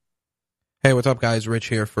Hey, what's up, guys? Rich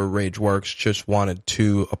here for RageWorks. Just wanted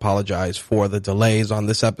to apologize for the delays on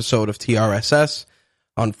this episode of TRSS.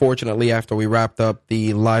 Unfortunately, after we wrapped up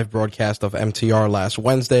the live broadcast of MTR last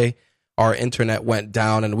Wednesday, our internet went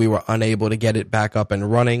down and we were unable to get it back up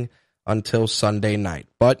and running until Sunday night.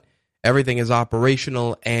 But everything is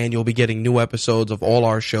operational, and you'll be getting new episodes of all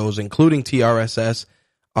our shows, including TRSS,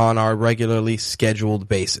 on our regularly scheduled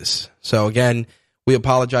basis. So again, we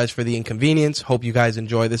apologize for the inconvenience. Hope you guys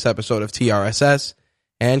enjoy this episode of TRSS,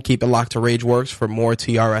 and keep it locked to RageWorks for more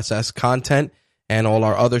TRSS content and all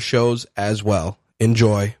our other shows as well.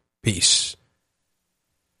 Enjoy. Peace.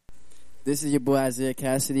 This is your boy Isaiah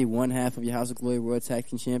Cassidy, one half of your House of Glory World Tag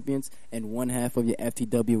Team Champions and one half of your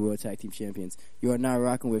FTW World Tag Team Champions. You are now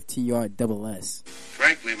rocking with TRSS.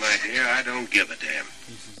 Frankly, my dear, I don't give a damn.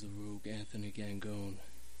 This is the Rogue Anthony Gangone,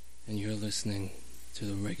 and you're listening to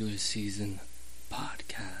the regular season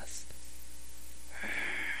podcast.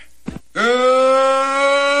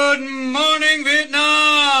 Good morning,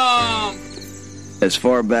 Vietnam! As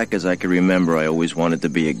far back as I can remember, I always wanted to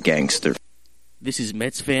be a gangster. This is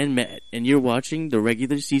Mets fan Matt, and you're watching the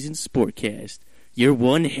regular season Sportcast. You're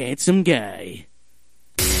one handsome guy.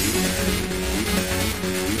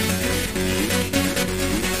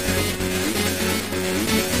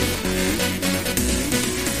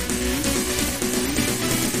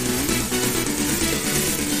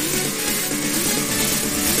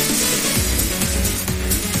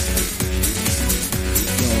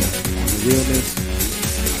 Realness,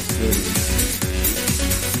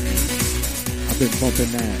 I've been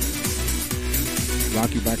bumping that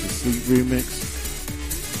Rock You Back to Sleep remix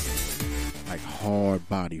like hard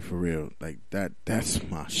body, for real. Like that's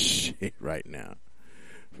my shit right now.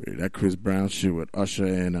 That Chris Brown shit with Usher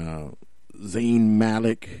and Zayn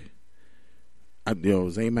Malik.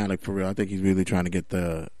 Zayn Malik, for real, I think he's really trying to get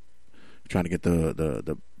the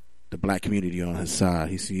black community on his side.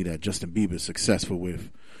 He see that Justin Bieber's successful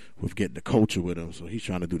with getting the culture with him, so he's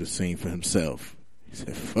trying to do the same for himself. He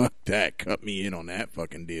said, fuck that, cut me in on that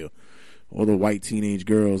fucking deal. All the white teenage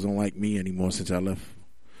girls don't like me anymore since I left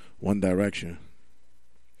One Direction.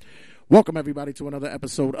 Welcome, everybody, to another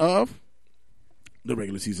episode of the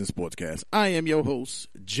Regular Season Sportscast. I am your host,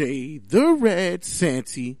 Jay the Red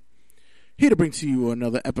Santee, here to bring to you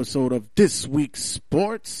another episode of this week's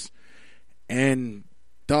sports and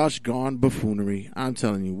dosh gone buffoonery. I'm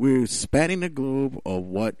telling you, we're spanning the globe of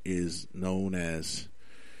what is known as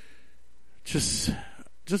just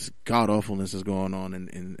god awfulness is going on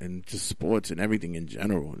in just sports and everything in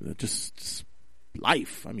general. Just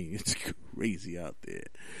life. I mean, it's crazy out there.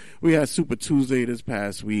 We had Super Tuesday this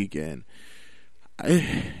past week, and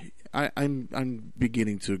I'm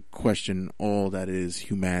beginning to question all that is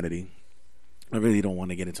humanity. I really don't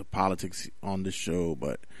want to get into politics on this show,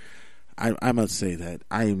 but I must say that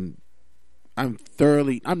I'm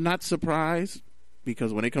not surprised,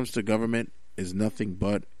 because when it comes to government, it's nothing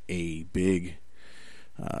but a big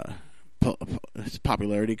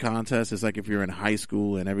popularity contest. It's like if you're in high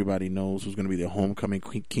school and everybody knows who's going to be the homecoming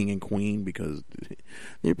king and queen, because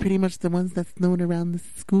they're pretty much the ones that's known around the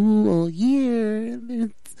school all year,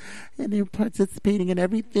 and they're participating in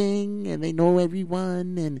everything, and they know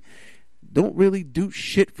everyone, and don't really do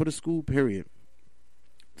shit for the school, period.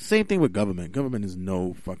 Same thing with government. Government is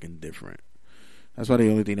no fucking different. That's why the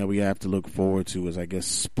only thing that we have to look forward to is, I guess,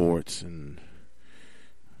 sports and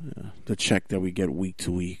the check that we get week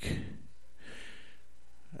to week.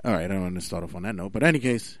 All right, I don't want to start off on that note. But in any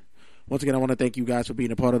case, once again, I want to thank you guys for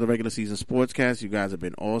being a part of the regular season Sportscast. You guys have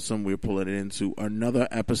been awesome. We're pulling it into another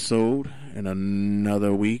episode in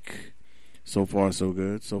another week. So far, so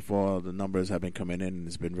good. So far, the numbers have been coming in, and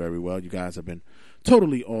it's been very well. You guys have been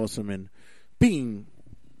totally awesome, and being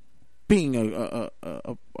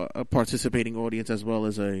a participating audience as well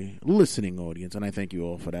as a listening audience, and I thank you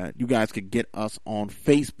all for that. You guys could get us on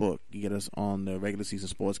Facebook. You get us on the Regular Season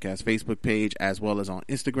Sportscast Facebook page, as well as on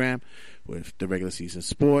Instagram with the Regular Season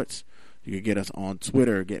Sports. You can get us on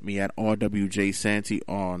Twitter. Get me at RWJ Santee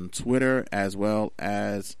on Twitter, as well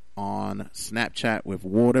as on Snapchat with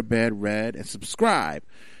Waterbed Red, and subscribe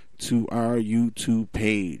to our YouTube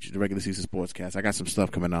page, the Regular Season Sportscast. I got some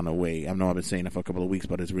stuff coming on the way. I know I've been saying it for a couple of weeks,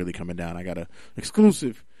 but it's really coming down. I got an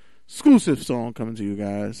exclusive song coming to you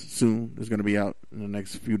guys soon. It's going to be out in the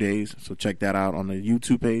next few days, so check that out on the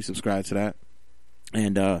YouTube page. Subscribe to that.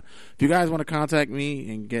 And if you guys want to contact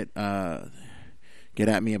me and get at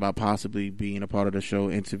me about possibly being a part of the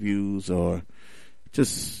show, interviews, or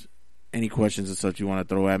just any questions and such you want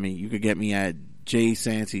to throw at me, you could get me at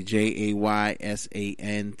Santee, JAYSANTI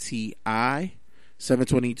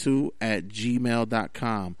 722 at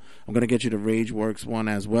gmail.com. I'm going to get you the RageWorks one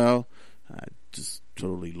as well. Just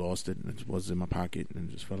totally lost it. It was in my pocket and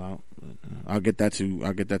just fell out. I'll get that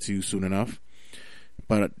to you soon enough.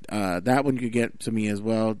 But that one you could get to me as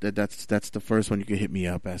well. That's the first one you can hit me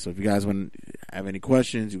up at. So if you guys have any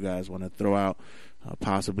questions, you guys want to throw out,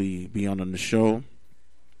 possibly be on the show,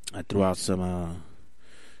 I threw out some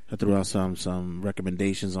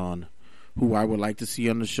recommendations on who I would like to see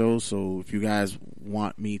on the show. So if you guys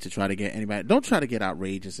want me to try to get anybody, don't try to get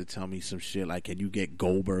outrageous and tell me some shit like, can you get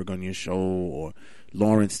Goldberg on your show or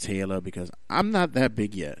Lawrence Taylor, because I'm not that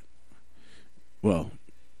big yet. Well,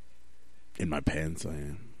 in my pants I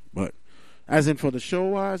am, but as in for the show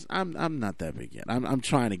wise, I'm not that big yet. I'm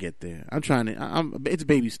trying to get there. It's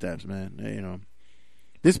baby steps, man. You know,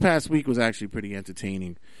 this past week was actually pretty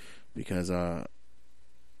entertaining because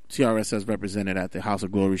TRSS represented at the House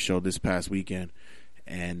of Glory show this past weekend,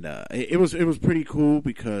 and it was pretty cool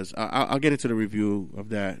because I'll get into the review of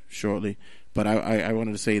that shortly. But I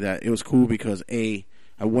wanted to say that it was cool because I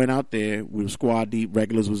went out there. We were squad deep.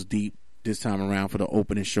 Regulars was deep this time around for the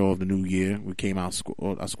opening show of the new year. We came out.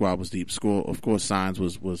 Our squad was deep. Of course, Signs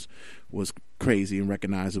was crazy and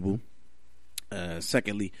recognizable.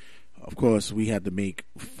 Secondly, of course, we had to make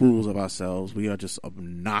fools of ourselves. We are just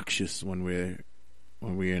obnoxious when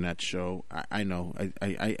we're in that show. I know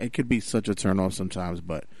I could be such a turnoff sometimes,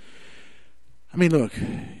 but I mean, look,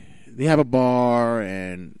 they have a bar,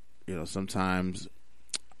 and you know sometimes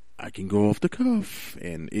I can go off the cuff,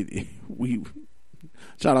 and we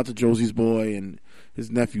shout out to Josie's boy and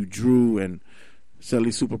his nephew Drew and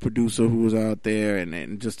Sally Super Producer who was out there,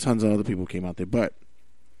 and just tons of other people came out there. But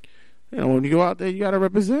you know, when you go out there, you got to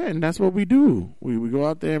represent, and that's what we do. We go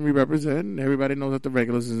out there and we represent, and everybody knows that the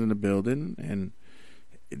Regulars is in the building, and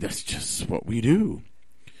that's just what we do.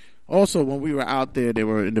 Also, when we were out there, there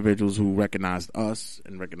were individuals who recognized us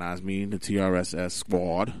and recognized me, the TRSS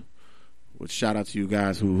squad. Which shout out to you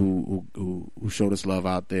guys who showed us love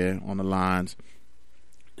out there on the lines.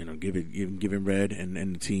 You know, giving Red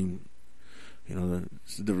and the team, you know,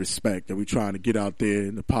 the respect that we're trying to get out there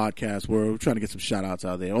in the podcast world. We're trying to get some shout outs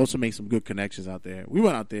out there. Also make some good connections out there. We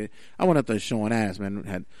went out there. I went out there showing ass, man.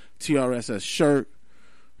 Had TRSS shirt,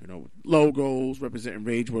 you know, logos representing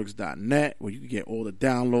RageWorks.net, where you can get all the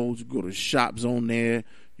downloads. You go to the shop zone there.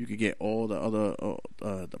 You can get all the other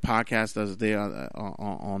the podcasts that's there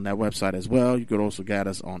on that website as well. You could also get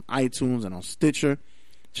us on iTunes and on Stitcher.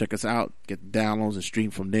 Check us out. Get the downloads and stream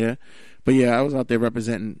from there. But yeah, I was out there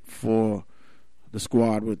representing for the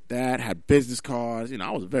squad with that. Had business cards. You know,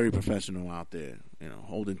 I was very professional out there. You know,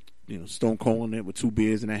 holding, you know, stone colding it with 2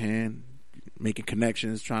 beers in their hand, making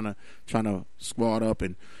connections, trying to squad up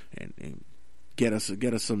and get us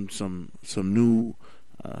some new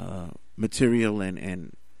material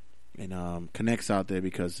and connects out there,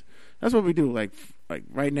 because that's what we do. Like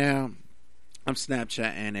right now, I'm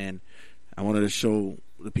Snapchatting, and I wanted to show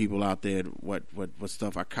the people out there what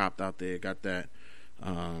stuff I copped out there. Got that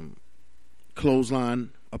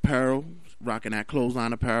clothesline apparel, rocking that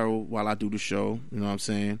clothesline apparel while I do the show. You know what I'm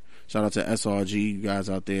saying? Shout out to SRG, you guys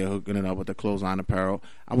out there hooking it up with the clothesline apparel.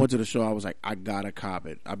 I went to the show. I was like, I gotta cop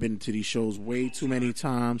it. I've been to these shows way too many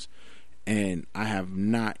times, and I have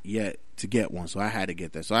not yet to get one, so I had to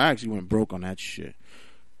get that. So I actually went broke on that shit.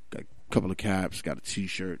 Got a couple of caps, got a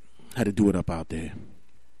t-shirt, had to do it up out there.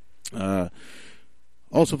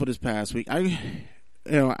 Also for this past week, I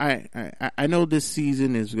know this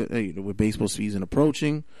season is, you know, with baseball season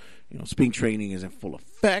approaching, you know, spring training is in full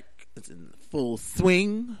effect. It's in full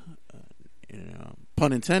swing, you know,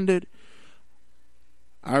 pun intended.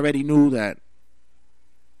 I already knew that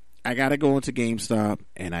I got to go into GameStop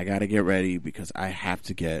and I got to get ready because I have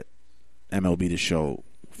to get MLB The Show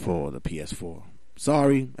for the PS4.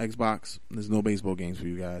 Sorry, Xbox. There's no baseball games for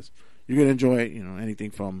you guys. You're going to enjoy it. You know,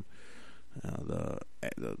 anything from the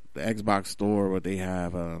Xbox store, what they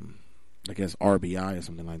have, I guess RBI or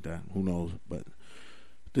something like that. Who knows? But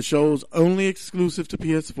the show's only exclusive to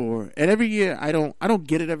PS4. And every year, I don't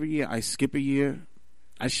get it every year. I skip a year.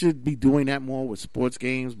 I should be doing that more with sports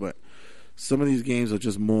games, but some of these games are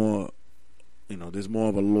just more, you know, there's more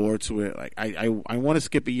of a lore to it. Like I want to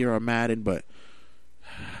skip a year on Madden, but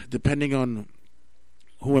depending on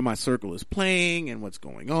who in my circle is playing and what's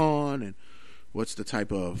going on and what's the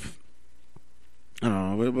type of, I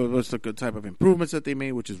don't know, what's the good type of improvements that they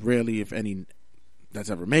made, which is rarely, if any,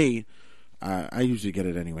 that's ever made, I usually get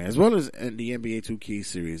it anyway. As well as in the NBA 2K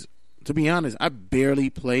series. To be honest, I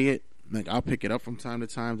barely play it. Like, I'll pick it up from time to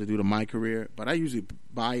time to do the My Career, but I usually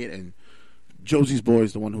buy it, and Josie's boy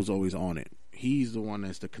is the one who's always on it. He's the one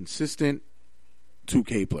that's the consistent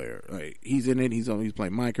 2K player. Like, he's in it. He's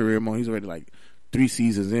playing My Career mode. He's already like 3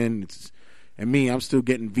 seasons in. And me, I'm still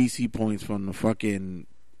getting VC points from the fucking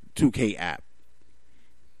 2K app.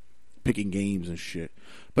 picking games and shit.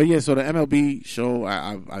 But yeah, so the MLB show,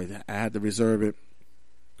 I had to reserve it.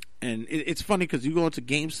 And it's funny because you go into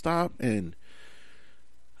GameStop and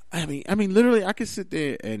I mean, literally, I could sit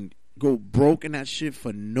there and go broke in that shit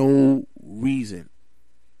for no reason.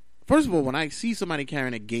 First of all, when I see somebody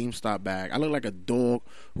carrying a GameStop bag, I look like a dog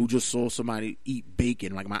who just saw somebody eat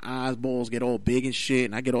bacon. Like, my eyeballs get all big and shit,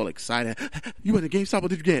 and I get all excited. You went to GameStop? What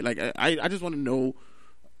did you get? Like, I just want to know.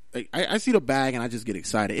 Like, I see the bag, and I just get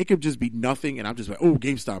excited. It could just be nothing, and I'm just like, oh,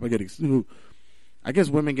 GameStop. I guess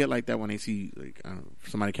women get like that when they see, like, I don't know,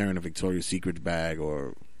 somebody carrying a Victoria's Secret bag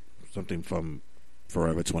or something from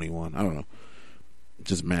Forever 21. I don't know.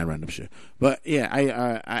 Just mad random shit. But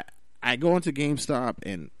yeah, I go into GameStop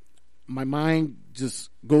and my mind just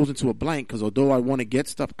goes into a blank because although I want to get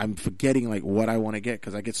stuff, I'm forgetting like what I want to get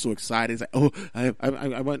because I get so excited. It's like, oh,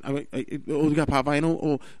 we got pop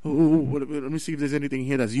vinyl. Let me see if there's anything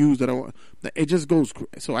here that's used that I want. It just goes.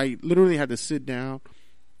 So I literally had to sit down,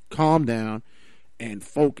 calm down, and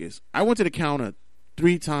focus. I went to the counter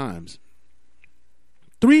 3 times.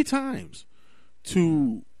 3 times.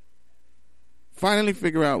 To finally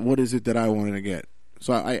figure out what is it that I wanted to get.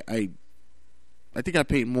 So I think I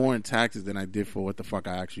paid more in taxes than I did for what the fuck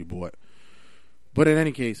I actually bought. But in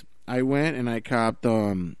any case, I went and I copped,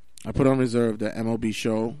 I put on reserve the MLB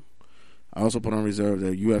show. I also put on reserve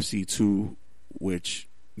the UFC 2, which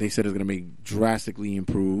they said is going to be drastically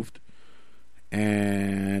improved.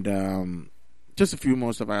 And just a few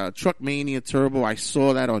more stuff. Truckmania Turbo, I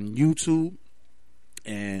saw that on YouTube.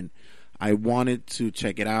 And I wanted to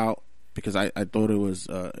check it out because I thought it was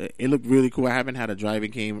it looked really cool. I haven't had a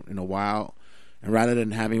driving game in a while, and rather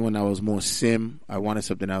than having one that was more sim, I wanted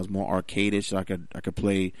something that was more arcade-ish so I could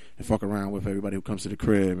play and fuck around with everybody who comes to the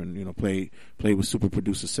crib and, you know, play with super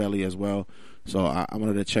producer Selly as well. So I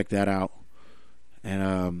wanted to check that out.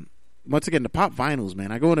 And once again, the pop vinyls,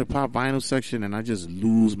 man. I go in the pop vinyl section and I just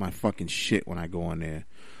lose my fucking shit when I go in there.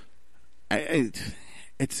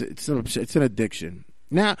 It's an addiction.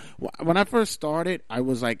 Now, when I first started, I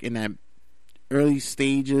was like in that early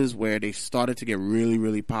stages where they started to get really,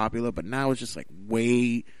 really popular, but now it's just like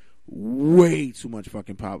way, way too much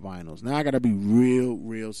fucking pop vinyls. Now I gotta be real,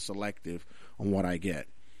 real selective on what I get.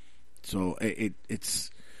 So it's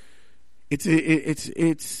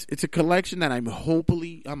a collection that I'm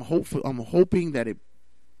hoping that it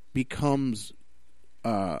becomes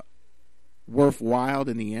worthwhile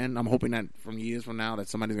in the end. I'm hoping that from years from now that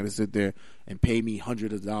somebody's gonna sit there and pay me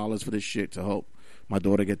hundreds of dollars for this shit to help my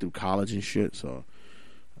daughter get through college and shit. So,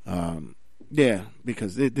 yeah,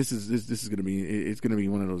 because this is gonna be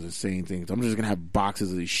one of those insane things. I'm just gonna have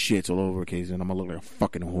boxes of these shits all over the case, and I'm gonna look like a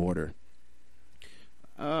fucking hoarder.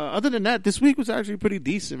 Other than that, this week was actually pretty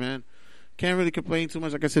decent, man. Can't really complain too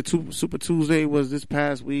much. Like I said, Super Tuesday was this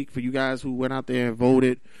past week for you guys who went out there and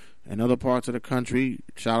voted. In other parts of the country,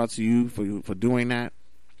 shout out to you for doing that.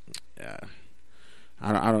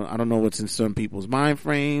 I don't know what's in some people's mind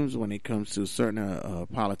frames when it comes to certain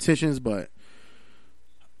politicians, but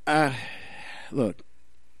look,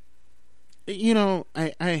 you know,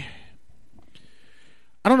 I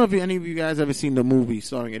don't know if any of you guys ever seen the movie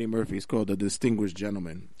starring Eddie Murphy. It's called The Distinguished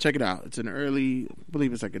Gentleman. Check it out. It's an early, I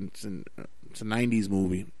believe it's a 90s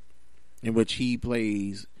movie in which he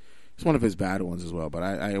plays. It's one of his bad ones as well, but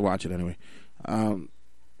I watch it anyway.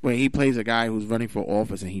 Where he plays a guy who's running for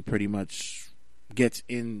office, and he pretty much gets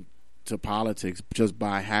into politics just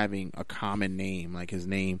by having a common name. Like his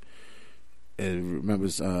name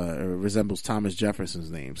resembles Thomas Jefferson's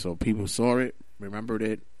name. So people saw it, remembered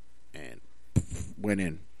it, and went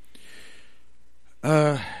in.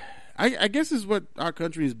 I guess is what our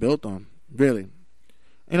country is built on, really.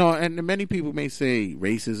 You know, and many people may say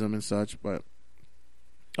racism and such, but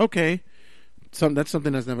okay, that's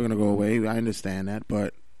something that's never going to go away. I understand that,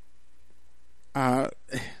 but I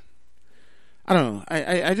don't know.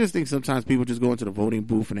 I just think sometimes people just go into the voting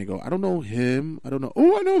booth and they go, I don't know him. I don't know.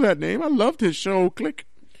 Oh, I know that name. I loved his show. Click.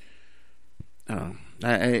 I don't know.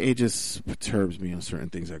 It just perturbs me on certain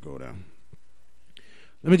things that go down.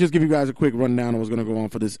 Let me just give you guys a quick rundown of what's going to go on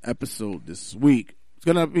for this episode this week. It's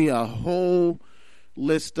going to be a whole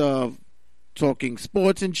list of talking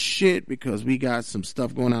sports and shit because we got some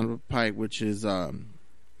stuff going on the pipe, which is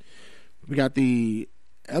we got the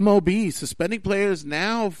MLB suspending players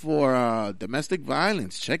now for domestic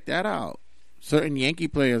violence. Check that out. Certain Yankee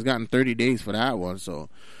players gotten 30 days for that one, so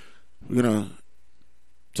we're gonna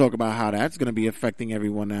talk about how that's gonna be affecting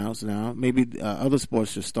everyone else now. Maybe other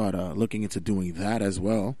sports should start looking into doing that as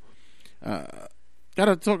well.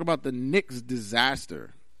 Gotta talk about the Knicks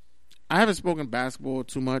disaster. I haven't spoken basketball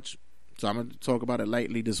too much, so I'm going to talk about it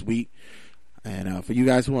lightly this week. And for you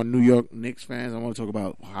guys who are New York Knicks fans, I want to talk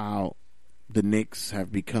about how the Knicks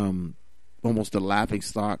have become almost the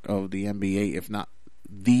laughingstock of the NBA, if not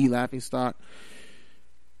the laughingstock.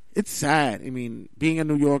 It's sad. I mean, being a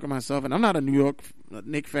New Yorker myself, and I'm not a New York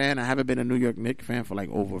Knicks fan. I haven't been a New York Knicks fan for like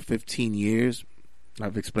over 15 years.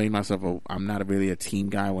 I've explained myself. I'm not really a team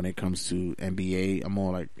guy when it comes to NBA. I'm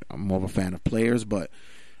more of a fan of players. But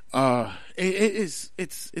it's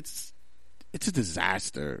a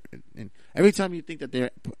disaster. And every time you think that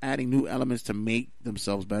they're adding new elements to make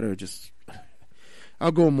themselves better,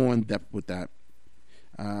 I'll go more in depth with that.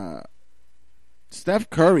 Steph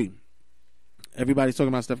Curry. Everybody's talking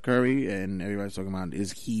about Steph Curry, and everybody's talking about,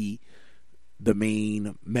 is he the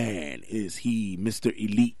main man? Is he Mr.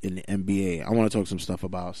 Elite in the NBA? I want to talk some stuff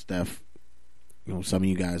about Steph. You know, some of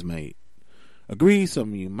you guys might agree,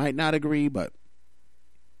 some of you might not agree, but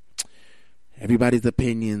everybody's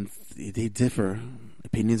opinions, they differ.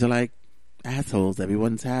 Opinions are like assholes.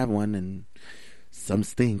 Everyone's have one, and some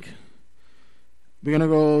stink. We're going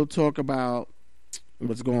to go talk about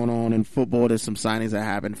what's going on in football. There's some signings that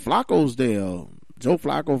happened. Flacco's there. Joe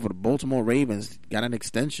Flacco for the Baltimore Ravens got an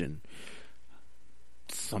extension.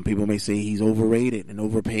 Some people may say he's overrated and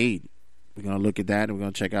overpaid. We're going to look at that, and we're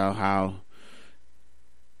going to check out how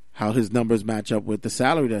his numbers match up with the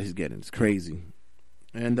salary that he's getting. It's crazy.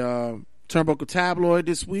 And Turnbuckle Tabloid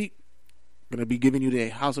this week, I'm going to be giving you the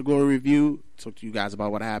House of Glory review. Talk to you guys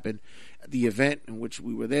about what happened at the event in which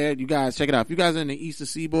we were there. You guys, check it out. If you guys are in the Eastern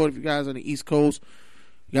Seaboard, if you guys are on the East Coast,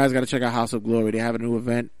 you guys got to check out House of Glory. They have a new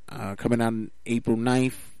event coming out on April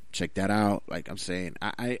 9th. Check that out. Like I'm saying,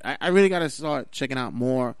 I really got to start checking out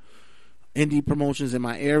more indie promotions in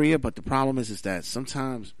my area. But the problem is that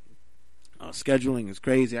sometimes scheduling is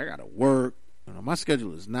crazy. I got to work. You know, my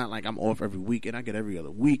schedule is not like I'm off every weekend. I get every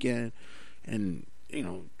other weekend. And, you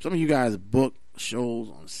know, some of you guys book shows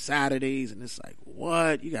on Saturdays. And it's like,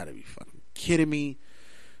 what? You got to be fucking kidding me.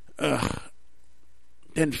 Ugh.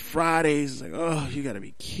 Then Fridays, it's like, oh, you got to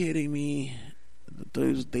be kidding me.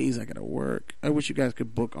 Those days I got to work. I wish you guys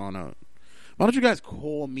could book on a... Why don't you guys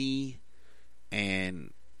call me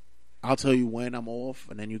and I'll tell you when I'm off,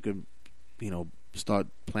 and then you can, you know, start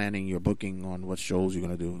planning your booking on what shows you're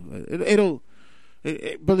going to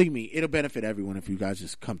do. Believe me, it'll benefit everyone if you guys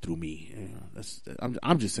just come through me. You know,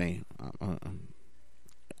 I'm just saying. I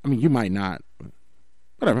mean, you might not.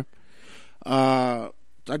 Whatever. I'll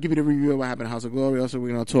give you the review of what happened in House of Glory. Also,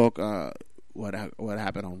 we're going to talk what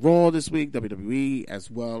happened on Raw this week, WWE, as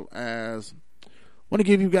well as want to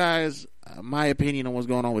give you guys my opinion on what's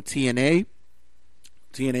going on with TNA.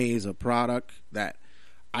 TNA is a product that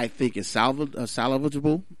I think is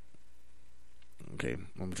salvageable. Okay, I'm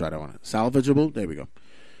going to try that one. Salvageable. There we go.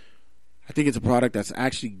 I think it's a product that's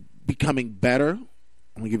actually becoming better. I'm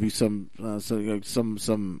going to give you some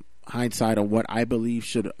hindsight on what I believe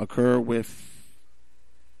should occur with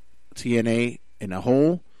TNA in a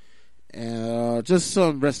whole. Just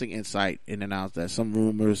some wrestling insight in and out, that some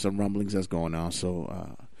rumors, some rumblings that's going on.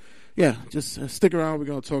 So, yeah, just stick around. We're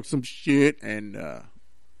going to talk some shit. And,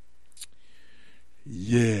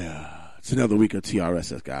 yeah, it's another week of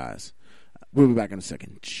TRSS, guys. We'll be back in a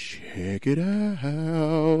second. Check it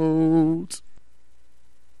out.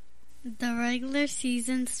 The regular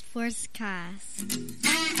season Sportscast.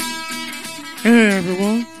 Hey,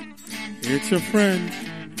 everyone. It's your friend,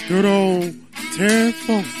 good old Ted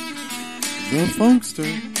Funk, the Funkster.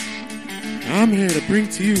 I'm here to bring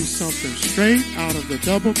to you something straight out of the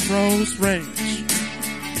Double Crows Ranch.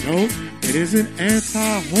 No, it isn't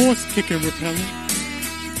anti-horse kicking repellent.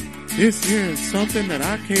 This here is something that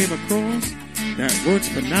I came across that works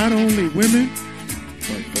for not only women,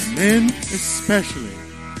 but for men especially.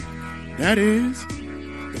 That is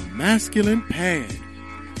the masculine pad.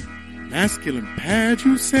 Masculine pad,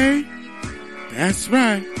 you say? That's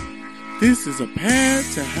right. This is a pad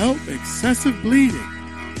to help excessive bleeding.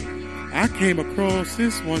 I came across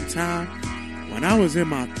this one time when I was in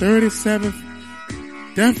my 37th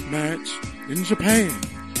death match in Japan.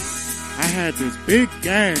 I had this big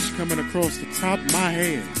gash coming across the top of my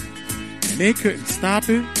head, and they couldn't stop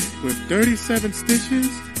it with 37 stitches,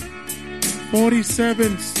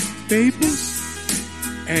 47 staples,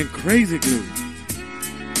 and crazy glue.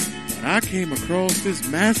 But I came across this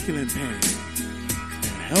masculine pad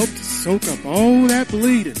that helped to soak up all that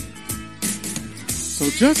bleeding. So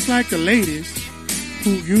just like the ladies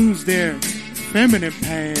who use their feminine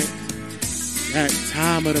pad that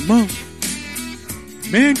time of the month,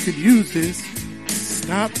 men could use this to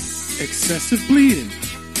stop excessive bleeding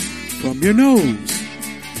from your nose,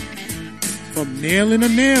 from nailing a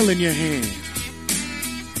nail in your hand,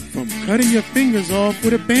 from cutting your fingers off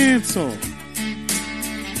with a bandsaw,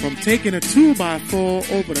 from taking a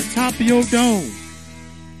 2x4 over the top of your dome.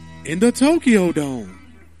 in the Tokyo Dome,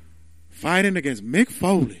 fighting against Mick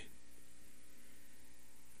Foley.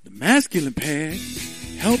 The masculine pad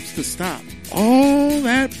helps to stop all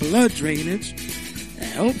that blood drainage and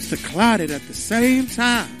helps to clot it at the same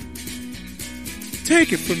time.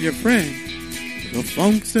 Take it from your friend, the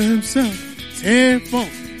Funkster himself, Ted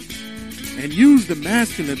Funk, and use the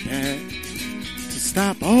masculine pad to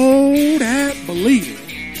stop all that bleeding.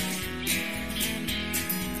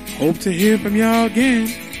 Hope to hear from y'all again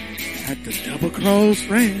at the Double Cross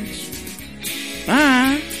Ranch.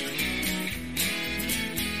 Bye.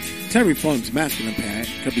 Terry Funk's masculine pad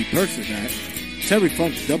could be purchased at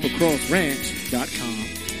terryfunkdoublecrossranch.com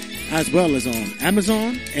as well as on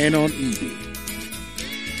Amazon and on eBay.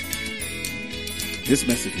 This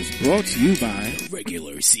message was brought to you by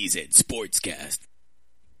Regular Season Sportscast.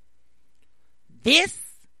 This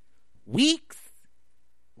week's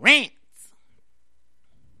rants.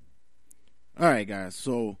 All right, guys.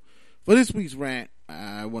 So for this week's rant,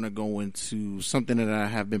 I want to go into something that I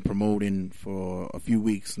have been promoting for a few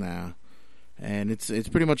weeks now, and it's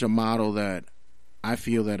pretty much a model that I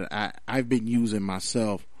feel that I've been using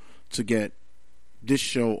myself to get this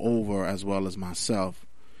show over as well as myself.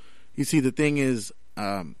 You see, the thing is,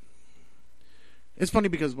 it's funny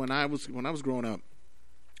because when I was growing up,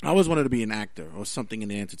 I always wanted to be an actor or something in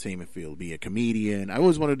the entertainment field, be a comedian. I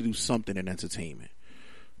always wanted to do something in entertainment,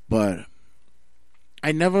 but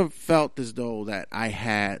I never felt as though that I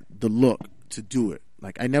had the look to do it.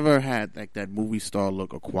 Like, I never had like that movie star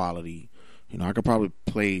look or quality. You know, I could probably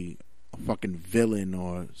play a fucking villain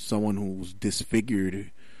or someone who's disfigured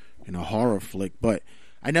in a horror flick, but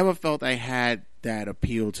I never felt I had that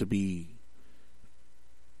appeal to be,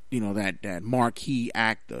 you know, that marquee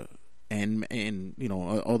actor. And you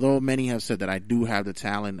know, although many have said that I do have the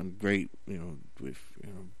talent, I'm great, you know, with,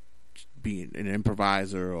 you know, being an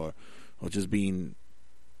improviser or just being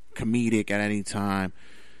comedic at any time,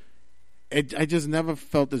 I just never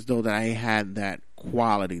felt as though that I had that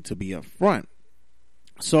quality to be up front.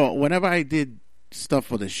 So whenever I did stuff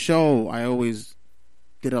for the show, I always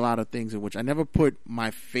did a lot of things in which I never put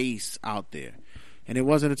my face out there. And it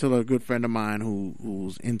wasn't until a good friend of mine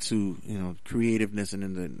who's into, you know, creativeness and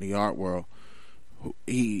in the art world,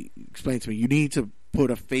 he explained to me, you need to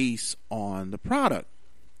put a face on the product.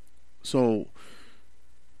 So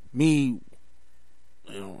me,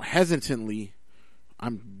 you know, hesitantly,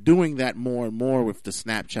 I'm doing that more and more with the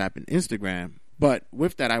Snapchat and Instagram. But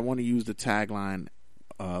with that, I want to use the tagline,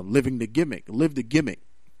 living the gimmick, live the gimmick.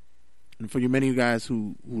 And for you, many of you guys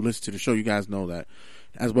who listen to the show, you guys know that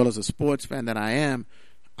as well as a sports fan that I am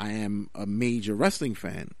a major wrestling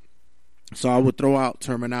fan. So I would throw out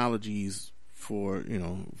terminologies for, you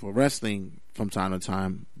know, for wrestling from time to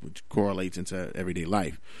time, which correlates into everyday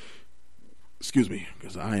life. Excuse me,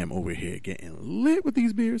 because I am over here getting lit with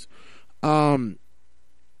these beers. For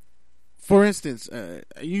instance, I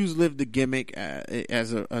use live the gimmick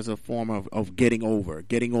as a form of getting over.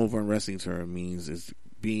 Getting over in wrestling term means is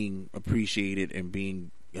being appreciated and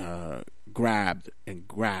being grabbed and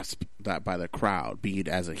grasped by the crowd, be it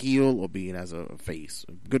as a heel or be it as a face,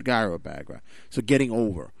 a good guy or a bad guy. So getting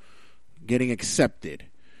over, getting accepted.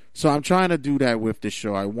 So I'm trying to do that with this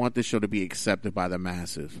show. I want this show to be accepted by the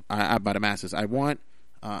masses. I want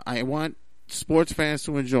sports fans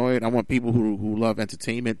to enjoy it. I want people who love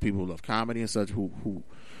entertainment, people who love comedy and such, who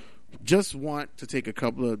just want to take a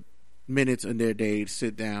couple of minutes in their day to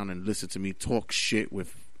sit down and listen to me talk shit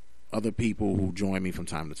with other people who join me from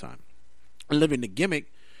time to time. Living the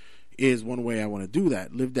gimmick is one way I want to do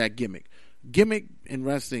that. Live that gimmick. Gimmick in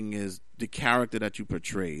wrestling is the character that you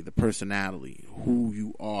portray, the personality, who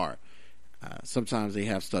you are. Sometimes they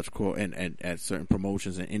have such called, and at certain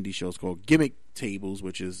promotions and indie shows called gimmick tables,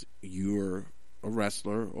 which is you're a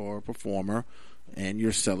wrestler or a performer and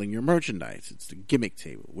you're selling your merchandise. It's the gimmick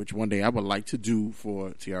table, which one day I would like to do for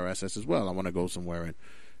TRSS as well. I want to go somewhere and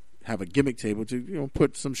have a gimmick table to, you know,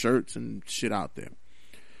 put some shirts and shit out there.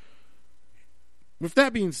 With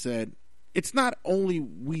that being said, it's not only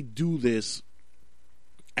we do this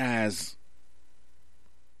as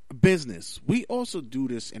a business, we also do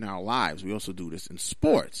this in our lives. We also do this in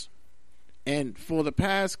sports. And for the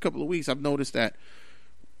past couple of weeks, I've noticed that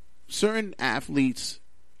certain athletes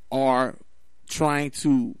are trying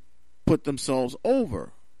to put themselves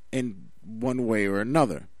over in one way or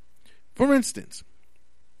another. For instance,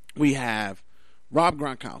 we have Rob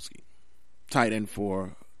Gronkowski, tight end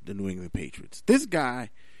for the New England Patriots. This guy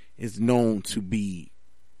is known to be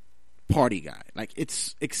party guy. Like,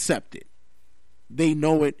 it's accepted. They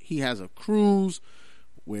know it. He has a cruise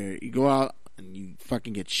where you go out and you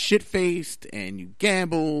fucking get shit-faced and you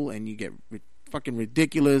gamble and you get fucking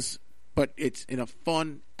ridiculous but it's in a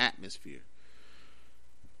fun atmosphere.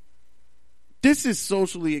 This is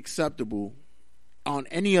socially acceptable on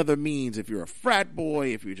any other means. If you're a frat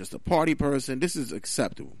boy, if you're just a party person, this is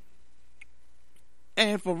acceptable.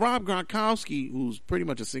 And for Rob Gronkowski, who's pretty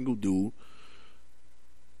much a single dude,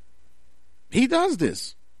 he does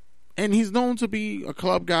this. And he's known to be a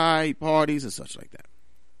club guy, parties and such like that.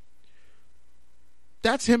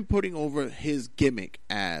 That's him putting over his gimmick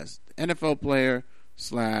as NFL player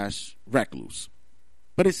 / recluse.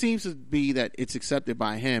 But it seems to be that it's accepted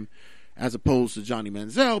by him as opposed to Johnny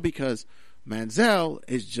Manziel, because Manziel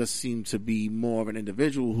just seems to be more of an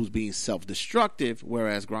individual who's being self-destructive,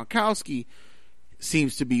 whereas Gronkowski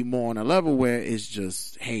seems to be more on a level where it's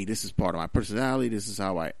just, hey, this is part of my personality. This is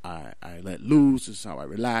how I let loose. This is how I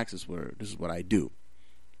relax. This is what I do.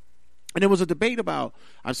 And there was a debate about,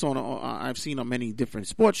 I've seen on many different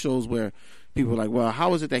sports shows where people are like, well,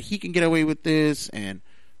 how is it that he can get away with this? And,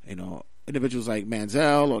 individuals like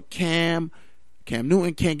Manziel or Cam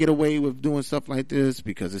Newton can't get away with doing stuff like this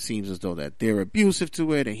because it seems as though that they're abusive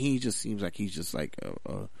to it, and he just seems like he's just like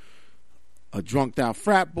a drunked out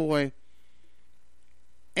frat boy.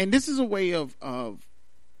 And this is a way of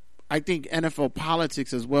I think NFL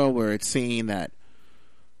politics as well, where it's saying that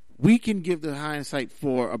we can give the hindsight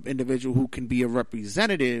for an individual who can be a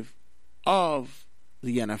representative of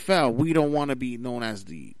the NFL. We don't want to be known as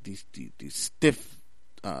the stiff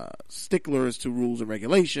sticklers to rules and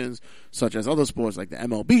regulations, such as other sports like the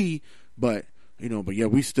MLB. But yeah,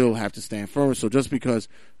 we still have to stand firm. So just because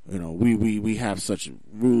we have such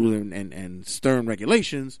rules and stern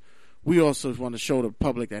regulations, we also want to show the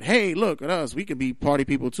public that, hey, look at us, we can be party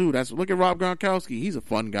people too. Look at Rob Gronkowski, he's a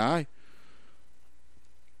fun guy.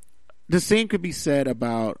 The same could be said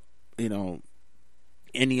about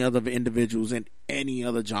any other individuals in any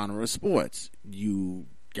other genre of sports. You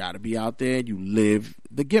got to be out there. You live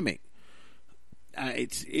the gimmick.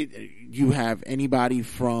 You have anybody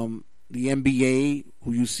from the NBA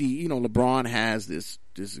who you see. LeBron has this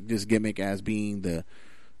gimmick as being the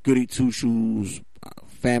goody two shoes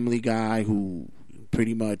family guy who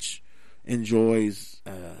pretty much enjoys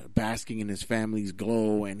basking in his family's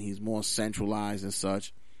glow, and he's more centralized and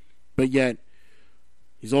such. But yet,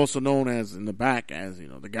 he's also known as in the back as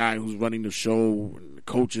the guy who's running the show, and the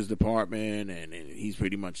coaches department, and he's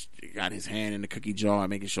pretty much got his hand in the cookie jar,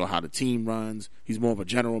 making sure how the team runs. He's more of a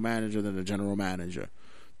general manager than a general manager.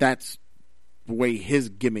 That's the way his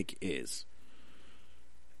gimmick is.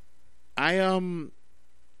 I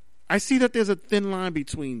see that there's a thin line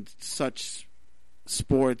between such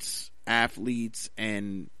sports athletes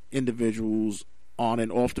and individuals on and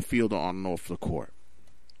off the field or on and off the court.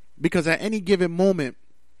 Because at any given moment,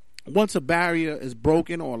 once a barrier is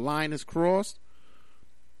broken or a line is crossed,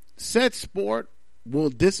 said sport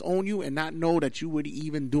will disown you and not know that you were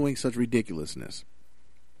even doing such ridiculousness.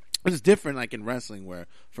 It's different like in wrestling where,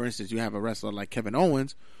 for instance, you have a wrestler like Kevin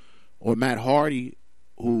Owens or Matt Hardy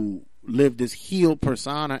who live this heel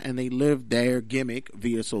persona and they live their gimmick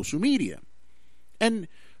via social media. And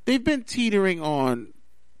they've been teetering on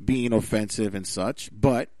being offensive and such,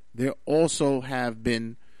 but there also have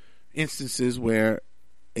been instances where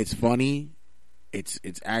it's funny, it's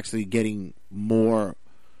actually getting more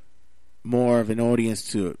of an audience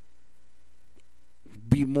to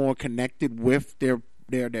be more connected with their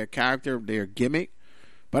character, their gimmick.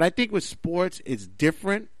 But I think with sports it's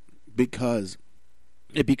different because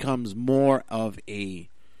it becomes more of a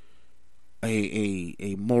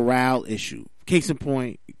morale issue. Case in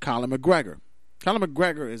point, Conor McGregor. Conor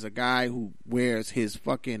McGregor is a guy who wears his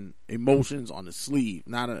fucking emotions on the sleeve.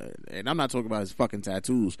 And I'm not talking about his fucking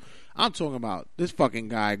tattoos. I'm talking about this fucking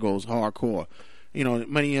guy goes hardcore.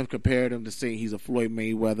 Many have compared him to say he's a Floyd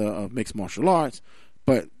Mayweather of mixed martial arts.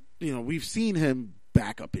 But, we've seen him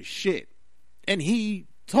back up his shit. And he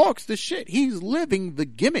talks the shit. He's living the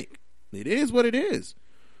gimmick. It is what it is.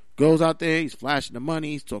 Goes out there, he's flashing the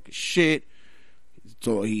money, he's talking shit.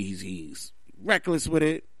 He's reckless with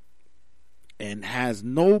it. And has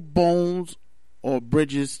no bones or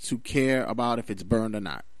bridges to care about if it's burned or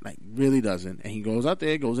not. Like, really doesn't. And he goes out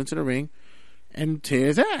there, goes into the ring, and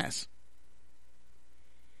tears ass.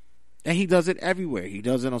 And he does it everywhere. He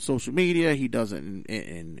does it on social media. He does it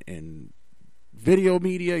in video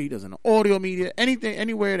media. He does it in audio media. Anything,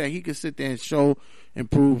 anywhere that he can sit there and show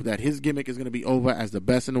and prove that his gimmick is going to be over as the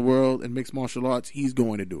best in the world in mixed martial arts, he's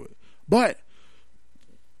going to do it. But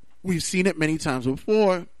we've seen it many times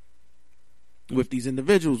before with these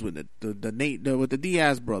individuals, with with the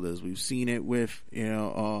Diaz brothers. We've seen it with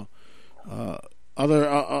other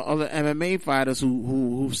MMA fighters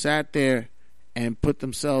who sat there and put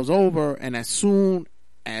themselves over, and as soon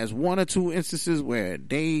as one or two instances where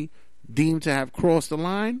they deemed to have crossed the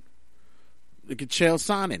line. Look at Chael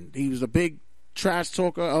Sonnen. He was a big trash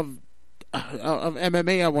talker of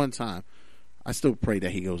MMA at one time. I still pray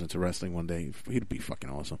that he goes into wrestling one day. He'd be fucking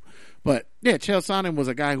awesome. But yeah, Chael Sonnen was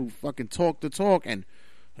a guy who fucking talked the talk, and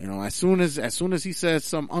you know, as soon as he says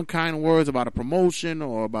some unkind words about a promotion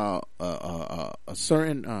or about a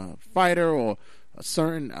certain fighter or a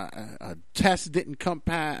certain test didn't come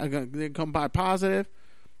by positive,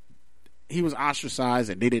 he was ostracized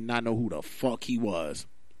and they did not know who the fuck he was.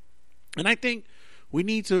 And I think we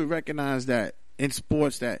need to recognize that in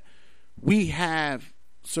sports that we have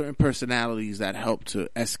certain personalities that help to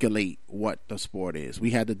escalate what the sport is.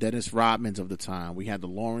 We had the Dennis Rodmans of the time. We had the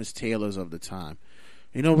Lawrence Taylors of the time.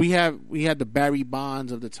 You know, we had the Barry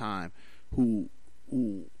Bonds of the time who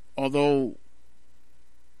although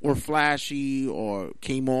were flashy or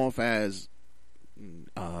came off as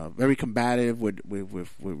very combative with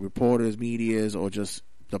reporters, medias, or just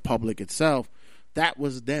the public itself, that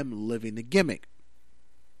was them living the gimmick.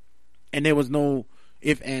 And there was no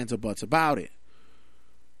ifs, ands, or buts about it.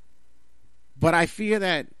 But I fear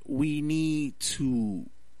that we need to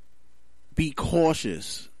be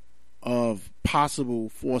cautious of possible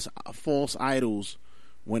false idols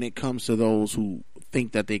when it comes to those who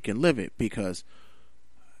think that they can live it, because,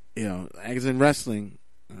 you know, as in wrestling,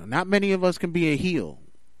 not many of us can be a heel.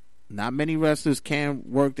 Not many wrestlers can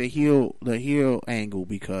work the heel angle,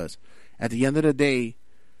 because at the end of the day,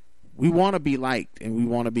 we want to be liked and we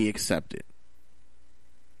want to be accepted.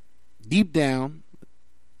 Deep down,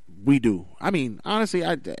 we do. I mean, honestly,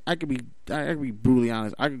 I could be brutally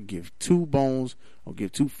honest. I could give two bones or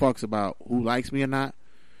give two fucks about who likes me or not.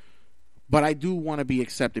 But I do want to be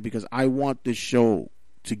accepted because I want this show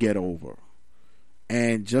to get over.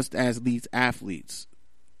 And just as these athletes,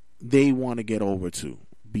 they want to get over too.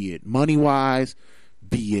 Be it money-wise,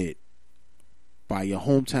 be it by your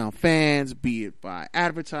hometown fans, be it by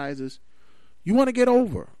advertisers. You want to get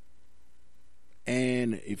over.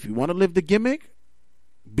 And if you want to live the gimmick,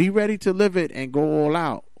 be ready to live it and go all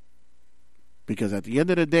out. Because at the end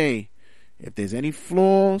of the day, if there's any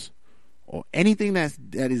flaws or anything that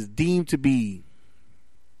is deemed to be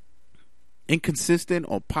inconsistent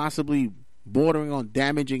or possibly bordering on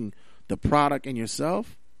damaging the product and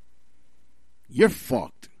yourself, you're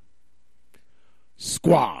fucked.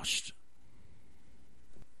 Squashed.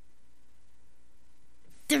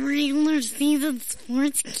 The regular season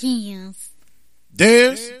Sportscast.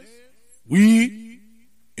 This we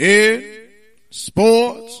in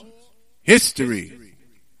sports history.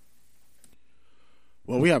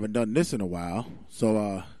 Well, we haven't done this in a while.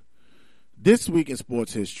 So this week in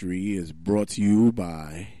sports history is brought to you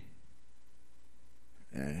by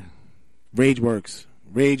RageWorks.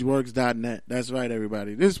 RageWorks.net. That's right,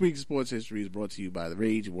 everybody. This week's sports history is brought to you by the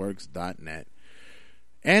RageWorks.net.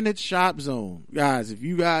 And its Shop Zone. Guys, if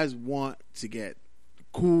you guys want to get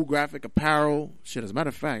cool graphic apparel, shit, as a matter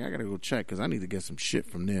of fact, I gotta go check because I need to get some shit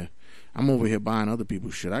from there. I'm over here buying other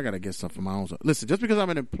people's shit. I gotta get some for my own. Listen, just because I'm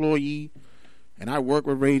an employee and I work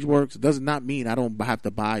with RageWorks does not mean I don't have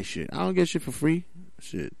to buy shit. I don't get shit for free.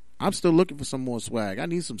 Shit. I'm still looking for some more swag. I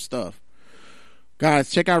need some stuff.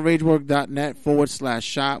 Guys, check out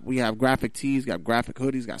RageWorks.net/shop. We have graphic tees, got graphic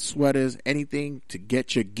hoodies, got sweaters, anything to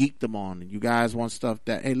get your geekdom on. You guys want stuff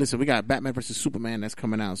that, hey, listen, we got Batman vs. Superman that's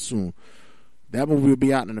coming out soon. That movie will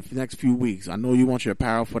be out in the next few weeks. I know you want your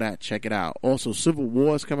apparel for that. Check it out. Also, Civil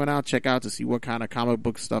War is coming out. Check out to see what kind of comic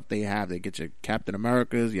book stuff they have. They get your Captain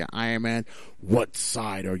Americas, your Iron Man. What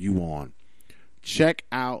side are you on? Check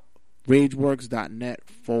out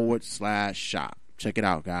RageWorks.net/shop. Check it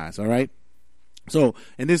out, guys. All right? So,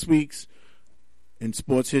 in this week's in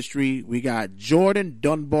sports history, we got Jordan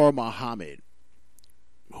Dunbar Muhammad.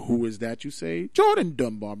 Who is that, you say? Jordan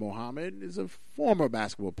Dunbar Muhammad is a former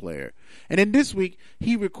basketball player. And in this week,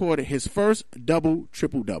 he recorded his first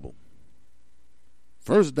double-triple-double.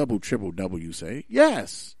 First double-triple-double, you say?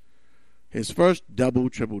 Yes. His first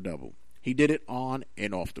double-triple-double. He did it on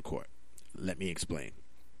and off the court. Let me explain.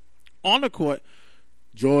 On the court,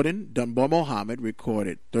 Jordan Dunbar Muhammad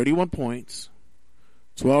recorded 31 points,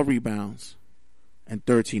 12 rebounds, and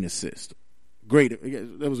 13 assists. Great.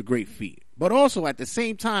 That was a great feat. But also at the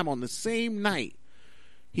same time, on the same night,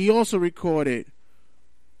 he also recorded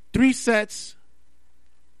 3 sets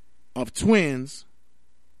of twins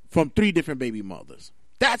from 3 different baby mothers.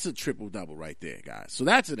 That's a triple-double right there, guys. So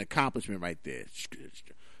that's an accomplishment right there.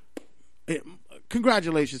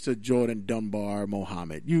 Congratulations to Jordan Dunbar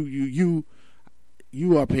Muhammad. You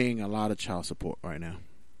are paying a lot of child support right now.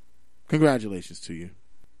 Congratulations to you.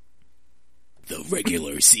 The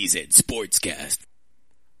regular season Sportscast.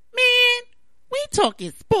 Man, we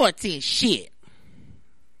talking sports and shit.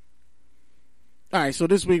 All right, so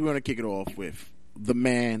this week we're going to kick it off with the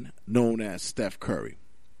man known as Steph Curry.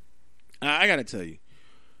 I got to tell you,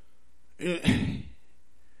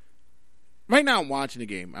 right now I'm watching the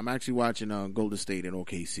game. I'm actually watching Golden State and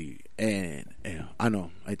OKC, and I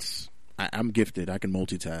know I'm gifted. I can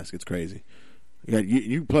multitask. It's crazy.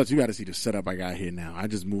 Plus you got to see the setup I got here now. I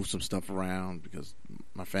just moved some stuff around because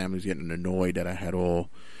my family's getting annoyed that I had all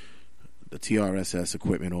the TRSS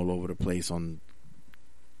equipment all over the place on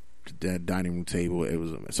the dining room table. It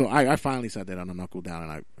was so I finally sat there on a knuckle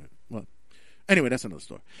down, and anyway, that's another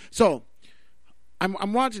story. So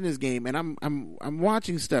I'm watching this game, and I'm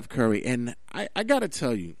watching Steph Curry, and I gotta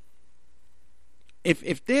tell you,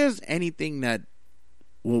 if there's anything that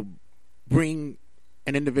will bring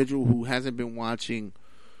an individual who hasn't been watching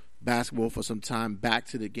basketball for some time back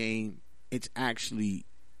to the game, it's actually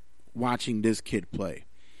watching this kid play.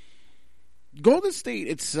 Golden State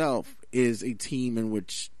itself is a team in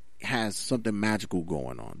which has something magical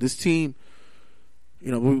going on. This team,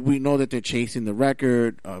 we know that they're chasing the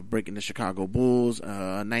record of breaking the Chicago Bulls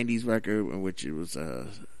 90s record, in which it was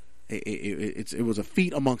it was a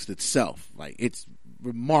feat amongst itself. Like, it's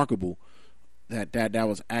remarkable that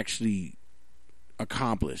was actually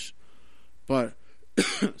accomplished. But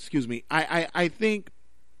excuse me, I think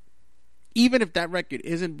even if that record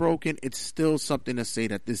isn't broken, it's still something to say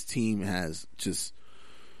that this team has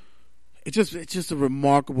it's just a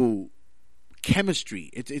remarkable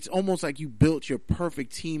chemistry. It's almost like you built your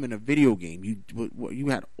perfect team in a video game. You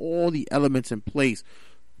had all the elements in place,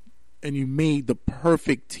 and you made the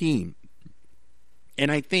perfect team.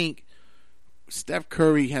 And I think Steph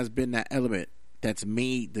Curry has been that element that's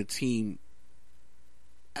made the team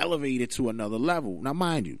elevated to another level. Now,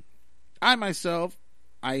 mind you, I myself,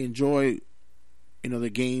 I enjoy,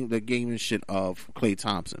 the game and shit of Klay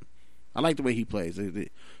Thompson. I like the way he plays. He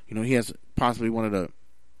has possibly one of the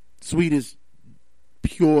sweetest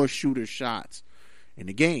pure shooter shots in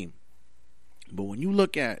the game. But when you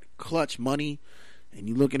look at clutch money, and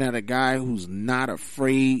you're looking at a guy who's not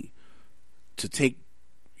afraid to take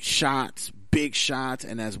shots, big shots,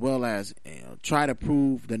 and as well as try to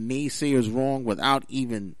prove the naysayers wrong without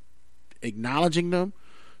even acknowledging them,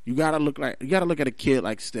 you gotta look at a kid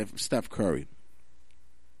like Steph Curry.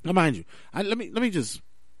 Now, mind you, let me just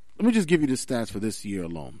give you the stats for this year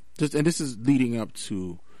alone. And this is leading up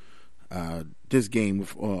to this game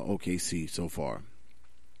with OKC so far.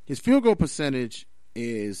 His field goal percentage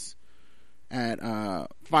is at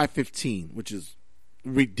 .515, which is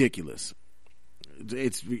ridiculous.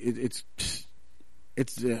 I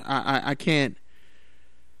can't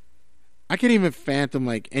even fathom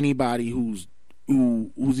like anybody who's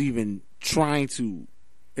even trying to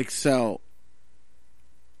excel.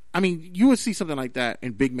 I mean, you would see something like that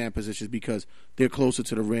in big man positions because they're closer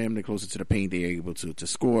to the rim, they're closer to the paint, they're able to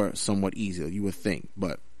score somewhat easier, you would think.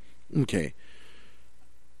 But, okay.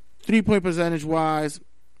 3-point percentage wise,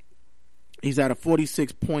 he's at a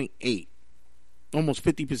 46.8. Almost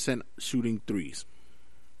 50% shooting threes.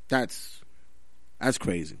 That's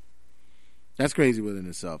crazy. That's crazy within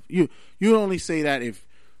itself. You only say that if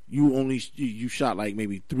you shot like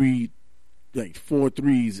maybe 4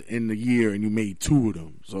 threes in the year and you made 2 of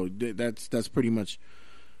them. So that's pretty much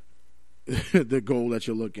the goal that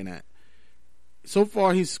you're looking at. So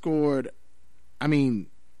far, he's scored. I mean,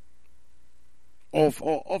 off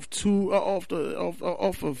of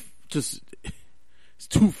just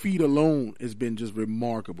 2 feet alone has been just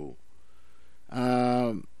remarkable.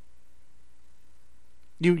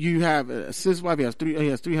 You have assist wise. He has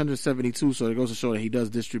 372. So it goes to show that he does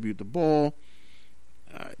distribute the ball.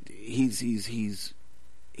 He's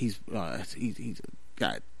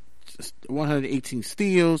got just 118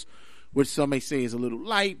 steals, which some may say is a little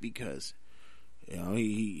light because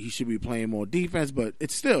he should be playing more defense, but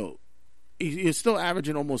it's still he's still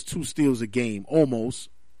averaging almost 2 steals a game. Almost,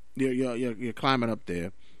 you're climbing up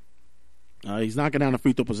there. He's knocking down a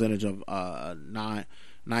free throw percentage of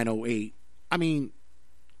 908. I mean,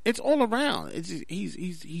 it's all around.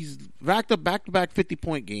 He's racked up back-to-back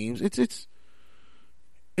 50-point games.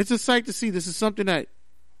 It's a sight to see. This is something that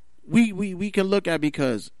we can look at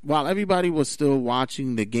because while everybody was still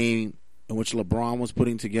watching the game in which LeBron was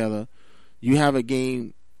putting together, you have a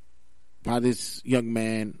game by this young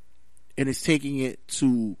man, and it's taking it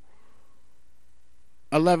to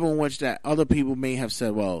a level in which that other people may have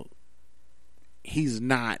said, well, he's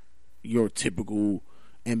not your typical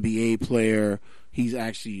NBA player. He's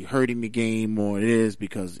actually hurting the game more than it is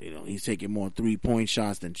because he's taking more 3-point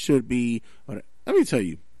shots than should be. But let me tell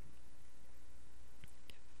you,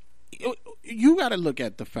 you got to look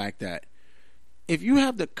at the fact that if you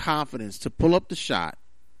have the confidence to pull up the shot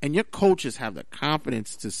and your coaches have the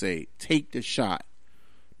confidence to say, take the shot,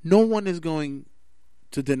 no one is going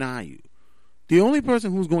to deny you. The only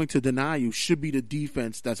person who's going to deny you should be the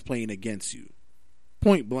defense that's playing against you.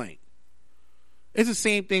 Point blank. It's the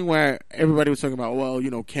same thing where everybody was talking about, well,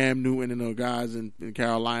 Cam Newton and the guys in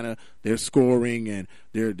Carolina, they're scoring and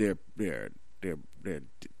they're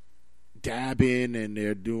dabbing and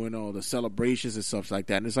they're doing all the celebrations and stuff like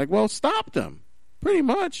that. And it's like, well, stop them. Pretty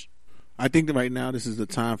much. I think that right now this is the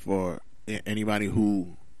time for anybody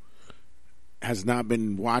who has not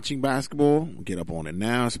been watching basketball, get up on it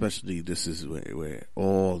now, especially this is where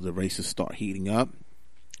all the races start heating up.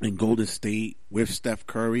 In Golden State with Steph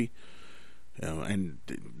Curry, and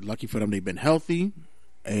lucky for them, they've been healthy,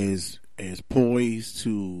 is poised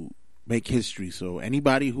to make history. So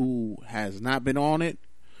anybody who has not been on it,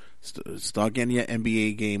 start getting your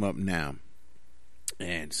NBA game up now.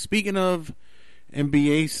 And speaking of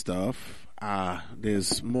NBA stuff,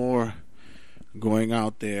 there's more going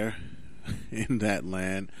out there in that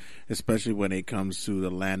land, especially when it comes to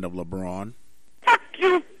the land of LeBron. Fuck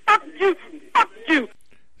you, fuck you, fuck you.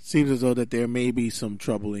 Seems as though that there may be some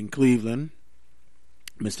trouble in Cleveland.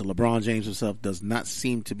 Mr. LeBron James himself does not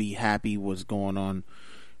seem to be happy what's going on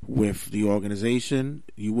with the organization.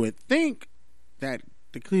 You would think that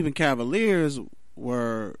the Cleveland Cavaliers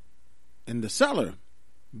were in the cellar,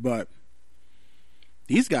 but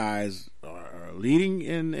these guys are leading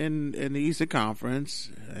in the Eastern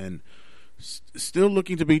Conference and still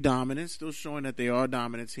looking to be dominant, still showing that they are a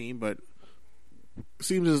dominant team, but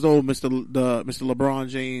seems as though Mr. LeBron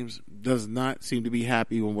James does not seem to be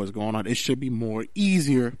happy with what's going on. It should be more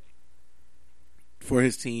easier for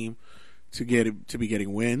his team to be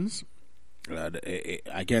getting wins.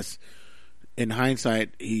 I guess in hindsight,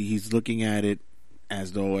 he's looking at it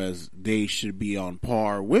as though as they should be on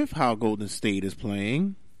par with how Golden State is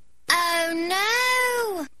playing.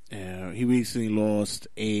 Oh no! He recently lost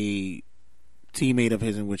a teammate of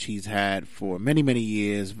his in which he's had for many, many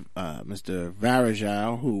years, Mr.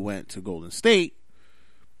 Varejao, who went to Golden State.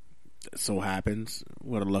 So happens,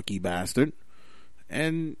 what a lucky bastard.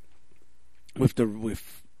 And with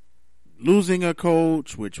losing a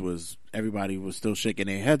coach, which was everybody was still shaking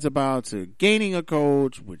their heads about, to gaining a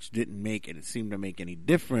coach, which didn't make it seem to make any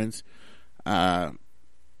difference. It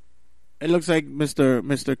looks like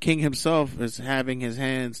Mr. King himself is having his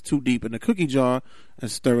hands too deep in the cookie jar and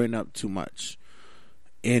stirring up too much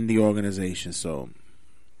in the organization. So,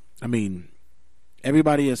 I mean,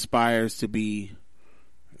 everybody aspires to be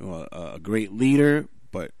a great leader,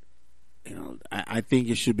 but I think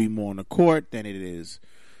it should be more on the court than it is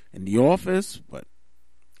in the office. But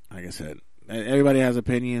like I said, everybody has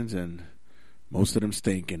opinions, and most of them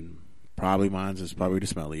stink, and probably mine is probably the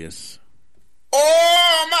smelliest.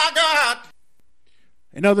 Oh my God!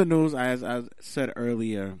 In other news, as I said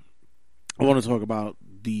earlier, I want to talk about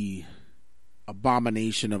the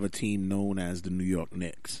abomination of a team known as the New York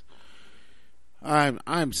Knicks.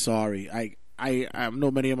 I'm sorry. I know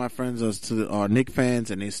many of my friends are Knicks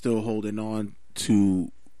fans, and they're still holding on to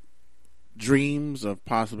dreams of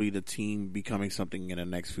possibly the team becoming something in the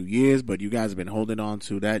next few years. But you guys have been holding on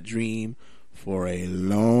to that dream for a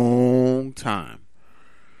long time.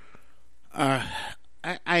 I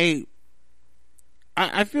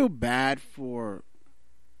feel bad for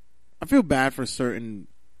certain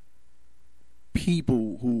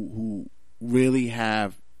people who really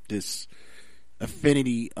have this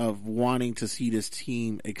affinity of wanting to see this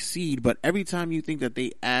team exceed, but every time you think that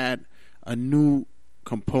they add a new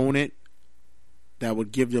component that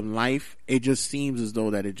would give them life, it just seems as though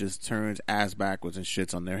that it just turns ass backwards and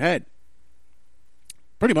shits on their head.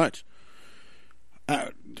 Pretty much.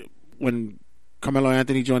 When Carmelo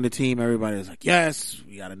Anthony joined the team, everybody was like, yes,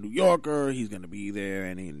 we got a New Yorker, he's going to be there,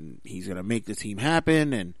 and he's going to make the team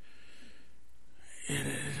happen. And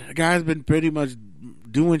the guy's been pretty much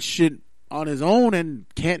doing shit on his own and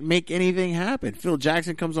can't make anything happen. Phil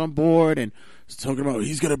Jackson comes on board and is talking about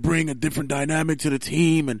he's going to bring a different dynamic to the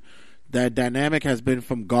team, and that dynamic has been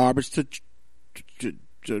from garbage to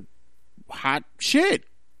hot shit.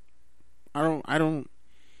 I don't.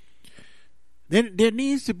 There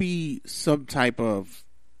needs to be some type of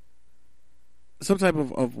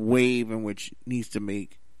wave in which needs to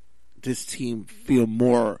make this team feel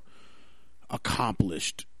more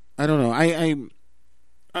accomplished. I don't know.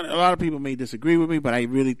 A lot of people may disagree with me, but I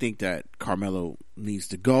really think that Carmelo needs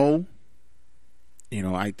to go.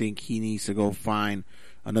 I think he needs to go find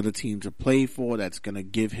another team to play for that's going to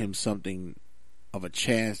give him something of a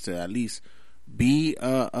chance to at least be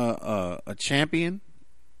a champion.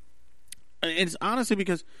 It's honestly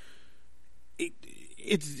because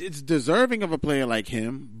it's deserving of a player like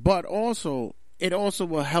him, but also it also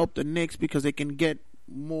will help the Knicks because they can get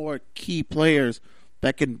more key players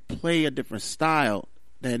that can play a different style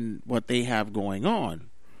than what they have going on.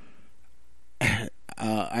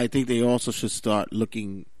 I think they also should start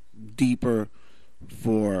looking deeper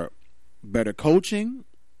for better coaching.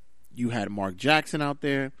 You had Mark Jackson out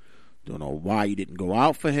there. Don't know why you didn't go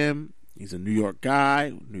out for him. He's a New York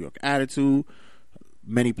guy, New York attitude.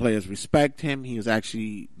 Many players respect him. He was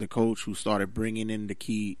actually the coach who started bringing in the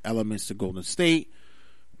key elements to Golden State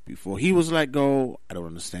before he was let go. I don't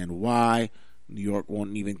understand why New York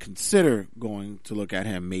won't even consider going to look at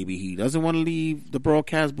him. Maybe he doesn't want to leave the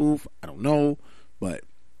broadcast booth. I don't know. But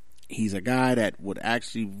he's a guy that would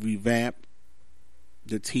actually revamp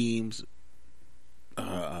the team's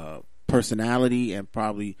personality and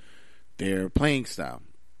probably their playing style.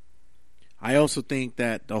 I also think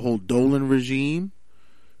that the whole Dolan regime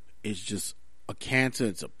is just a cancer.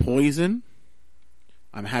 It's a poison.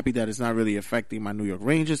 I'm happy that it's not really affecting my New York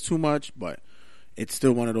Rangers too much, but it's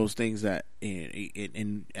still one of those things that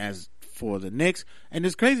in as for the Knicks, and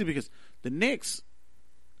it's crazy because the Knicks,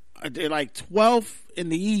 they're like 12th in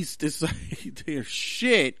the East. It's like they're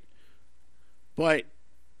shit, but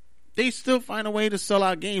they still find a way to sell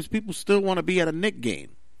out games. People still want to be at a Knick game,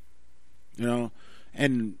 you know,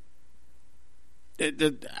 and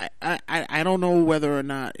I don't know whether or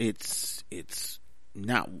not it's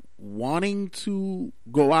not wanting to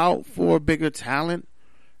go out for bigger talent.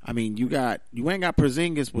 I mean, you ain't got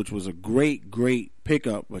Porzingis, which was a great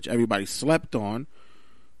pickup, which everybody slept on.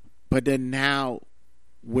 But then now,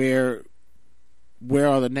 where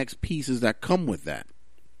are the next pieces that come with that?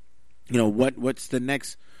 You know, what's the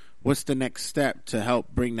next step to help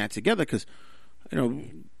bring that together? Because, you know,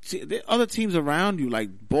 see, the other teams around you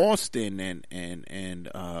like Boston and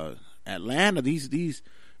Atlanta, these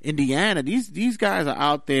Indiana, these guys are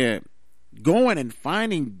out there going and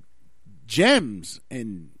finding gems,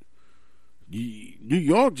 and New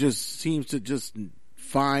York just seems to just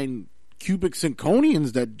find cubic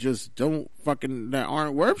zirconians that just that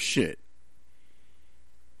aren't worth shit.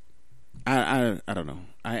 I don't know.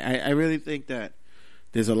 I really think that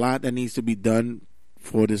there's a lot that needs to be done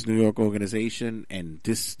for this New York organization, and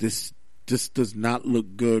this does not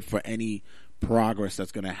look good for any progress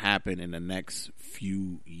that's going to happen in the next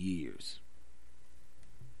few years.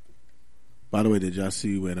 By the way, did y'all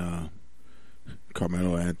see when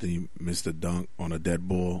Carmelo Anthony missed a dunk on a dead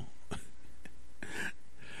ball?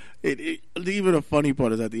 Even the funny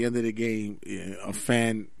part is at the end of the game, a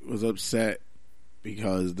fan was upset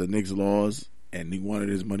because the Knicks lost and he wanted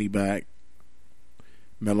his money back.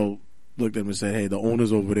 Melo looked at him and said, "Hey, the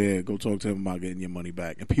owner's over there. Go talk to him about getting your money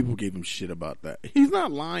back." And people gave him shit about that. He's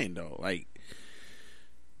not lying though. Like,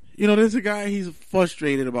 you know, there's a guy, he's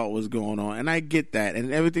frustrated about what's going on, and I get that.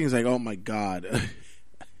 And everything's like, oh my God,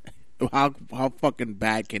 how fucking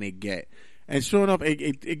bad can it get? And sure enough,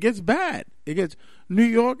 it gets bad. New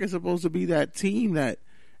York is supposed to be that team that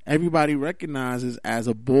everybody recognizes as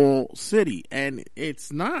a ball city, and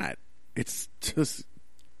it's not. It's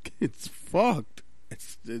fucked.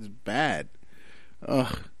 It's bad. You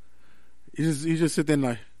just sit there and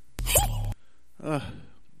like,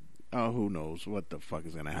 oh, who knows what the fuck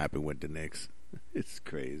is gonna happen with the Knicks? It's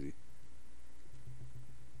crazy.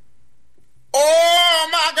 Oh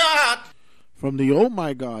my God! From the oh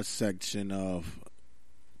my God section of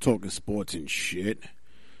talking sports and shit,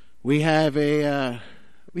 we have a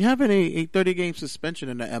 30-game suspension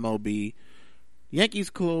in the MLB. Yankees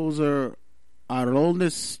closer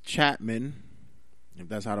Aroldis Chapman, if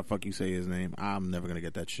that's how the fuck you say his name, I'm never gonna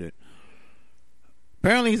get that shit.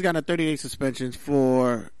 Apparently, he's got a 30-day suspension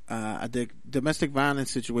for a domestic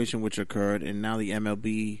violence situation which occurred, and now the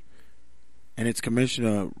MLB and its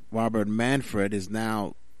commissioner, Robert Manfred, is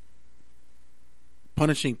now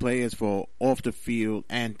punishing players for off-the-field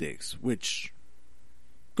antics, which,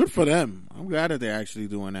 good for them. I'm glad that they're actually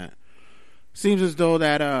doing that. Seems as though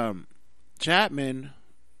that Chapman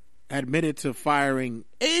admitted to firing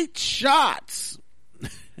 8 shots.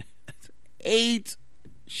 8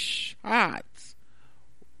 shots.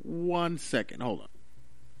 1 second. Hold on.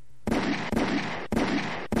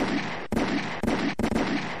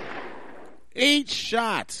 Eight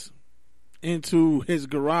shots into his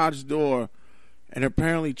garage door, and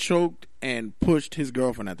apparently choked and pushed his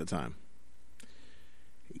girlfriend at the time.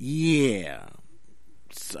 Yeah.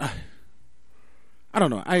 I don't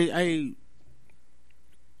know. I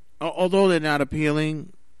although they're not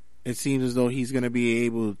appealing, it seems as though he's going to be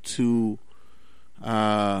able to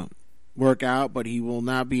work out, but he will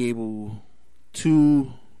not be able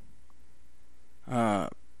to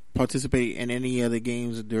participate in any other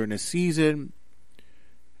games during the season,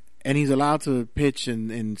 and he's allowed to pitch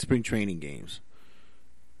in spring training games.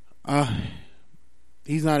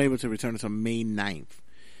 He's not able to return until May 9th.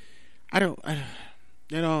 I don't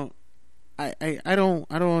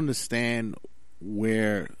understand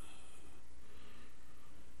where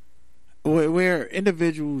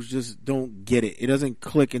individuals just don't get it. It doesn't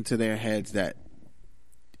click into their heads that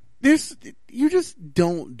you just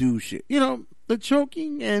don't do shit. You know, the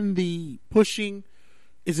choking and the pushing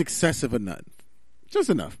is excessive enough. Just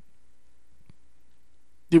enough.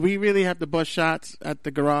 Did we really have to bust shots at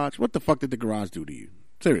the garage? What the fuck did the garage do to you?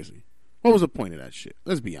 Seriously. What was the point of that shit?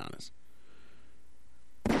 Let's be honest.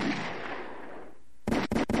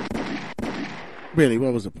 Really,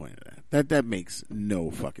 what was the point of that? That makes no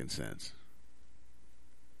fucking sense.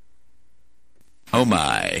 Oh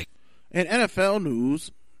my. In NFL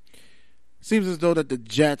news, seems as though that the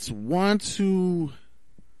Jets want to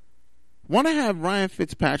have Ryan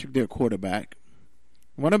Fitzpatrick their quarterback.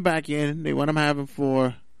 Want him back in. They want him having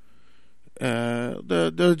for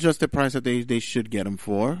the adjusted price that they should get him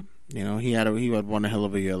for. You know, he had one hell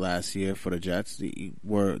of a year last year for the Jets. They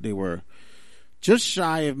were just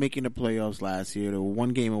shy of making the playoffs last year. They were one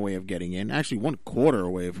game away of getting in. Actually, one quarter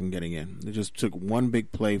away from getting in. They just took one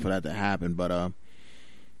big play for that to happen. But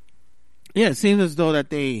yeah, it seems as though that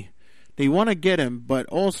they want to get him, but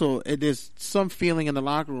also there's some feeling in the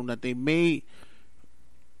locker room that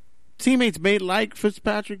teammates may like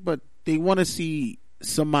Fitzpatrick, but they want to see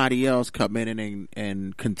somebody else come in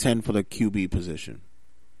and contend for the QB position.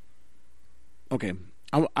 Okay,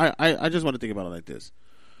 I just want to think about it like this.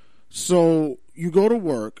 So you go to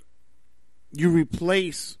work, you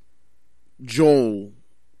replace Joel,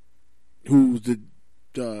 who's the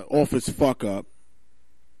office fuck up.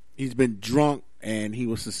 He's been drunk and he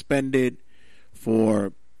was suspended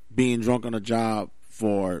for being drunk on a job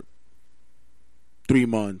for 3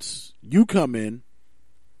 months. You come in,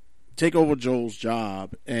 take over Joel's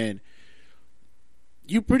job, and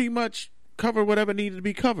you pretty much cover whatever needed to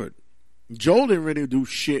be covered. Joel didn't really do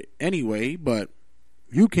shit anyway, but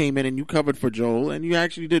you came in and you covered for Joel, and you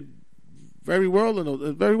actually did very well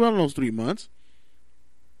in those 3 months.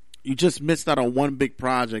 You just missed out on one big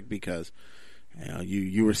project because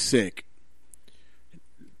you were sick.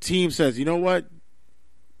 Team says, you know what?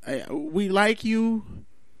 We like you,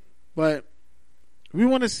 but we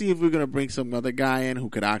want to see if we're going to bring some other guy in who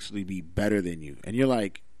could actually be better than you. And you're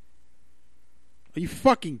like, are you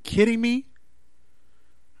fucking kidding me?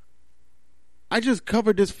 I just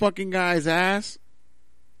covered this fucking guy's ass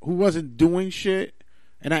who wasn't doing shit,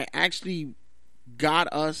 and I actually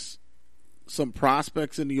got us some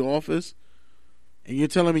prospects in the office, and you're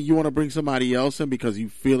telling me you want to bring somebody else in because you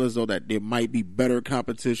feel as though that there might be better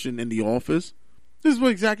competition in the office? This is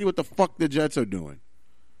exactly what the fuck the Jets are doing.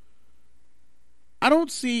 I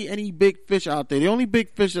don't see any big fish out there. The only big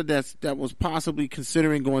fish that was possibly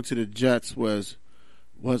considering going to the Jets was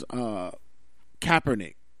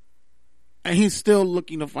Kaepernick, and he's still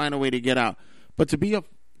looking to find a way to get out. But to be a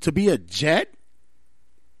Jet,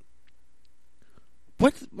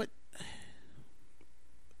 what?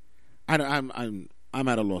 I'm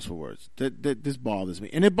at a loss for words. This bothers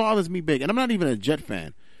me, and it bothers me big. And I'm not even a Jet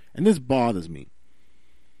fan, and this bothers me.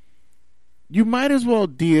 You might as well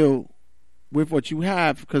deal with what you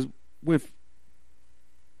have, because with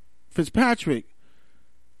Fitzpatrick,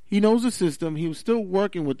 he knows the system. He was still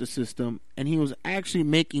working with the system, and he was actually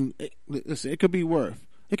making. Listen, it could be worse.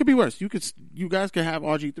 It could be worse. You guys could have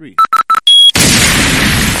RG3.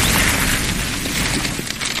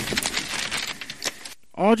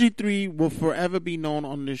 RG3 will forever be known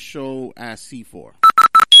on this show as C4.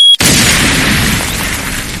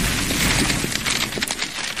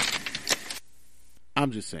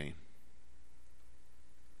 I'm just saying.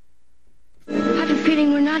 I have a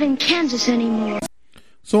feeling we're not in Kansas anymore.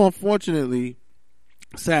 So unfortunately,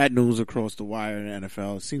 sad news across the wire in the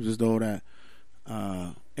NFL. It seems as though that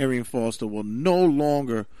Arian Foster will no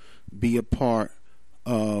longer be a part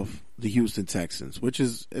of the Houston Texans, which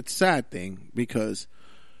is a sad thing because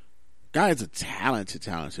guy is a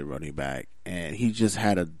talented running back, and he just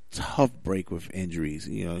had a tough break with injuries.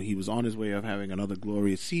 You know, he was on his way of having another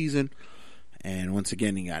glorious season, and once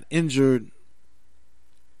again he got injured.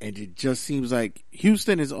 And it just seems like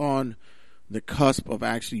Houston is on the cusp of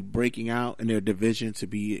actually breaking out in their division to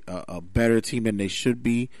be a better team than they should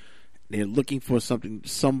be. They're looking for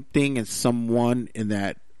something and someone in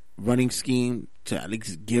that running scheme to at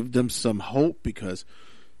least give them some hope, because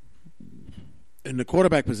in the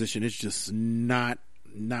quarterback position, it's just not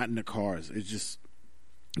in the cards. It's just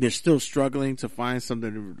they're still struggling to find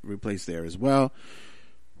something to replace there as well.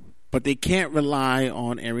 But they can't rely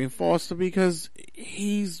on Arian Foster because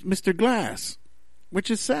he's Mr. Glass, which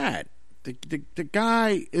is sad. The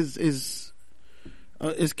guy is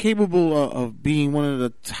is capable of being one of the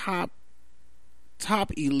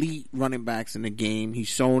top elite running backs in the game. He's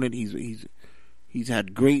shown it. He's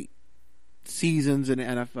had great seasons in the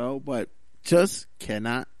NFL, but just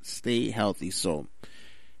cannot stay healthy. So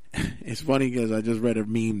it's funny because I just read a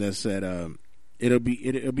meme that said it'll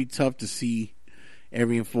be tough to see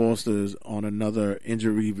Arian Foster's on another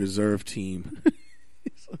injury reserve team.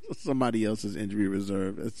 Somebody else's injury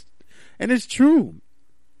reserve. And it's true.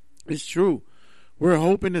 It's true. We're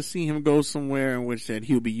hoping to see him go somewhere in which that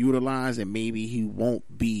he'll be utilized and maybe he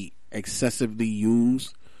won't be excessively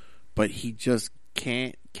used, but he just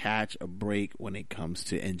can't catch a break when it comes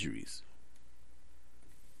to injuries.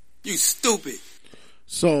 You stupid.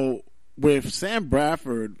 So with Sam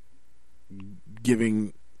Bradford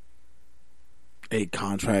giving a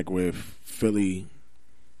contract with Philly,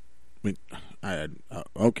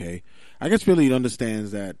 okay, I guess Philly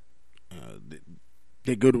understands that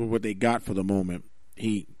they're good with what they got for the moment.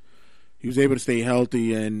 He was able to stay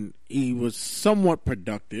healthy and he was somewhat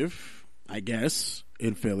productive, I guess,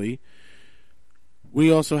 in Philly.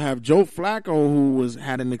 We also have Joe Flacco, who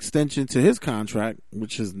had an extension to his contract,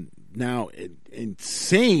 which is now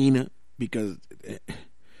insane because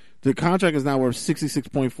the contract is now worth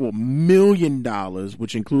 $66.4 million,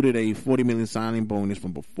 which included a $40 million signing bonus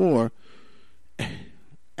from before.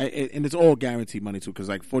 And it's all guaranteed money too, because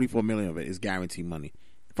like $44 million of it is guaranteed money.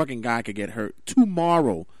 Fucking guy could get hurt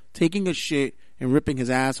tomorrow taking a shit and ripping his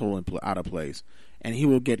asshole out of place, and he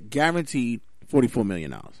will get guaranteed $44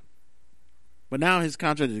 million. But now his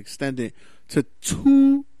contract is extended to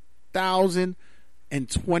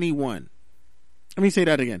 2021. Let me say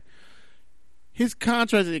that again. His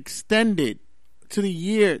contract is extended to the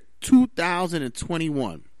year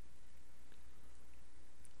 2021.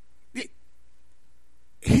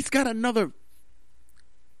 He's got another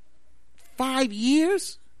 5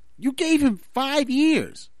 years? You gave him 5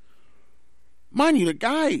 years. Mind you, the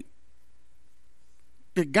guy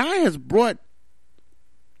has brought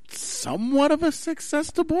somewhat of a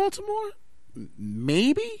success to Baltimore.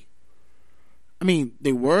 Maybe. I mean,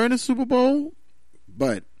 they were in a Super Bowl,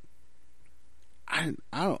 but I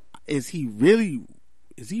don't. Is he really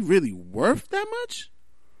worth that much?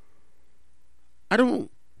 I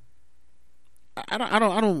don't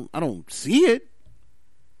see it.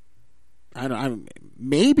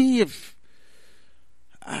 Maybe if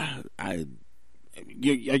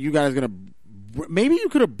you guys gonna, maybe you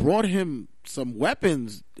could have brought him some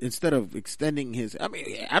weapons instead of extending his. I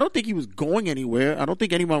mean, I don't think he was going anywhere. I don't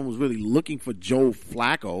think anyone was really looking for Joe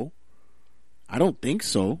Flacco. I don't think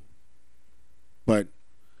so. But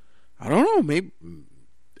I don't know.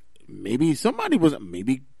 Maybe somebody was.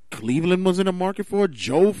 Maybe Cleveland was in the market for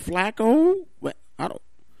Joe Flacco.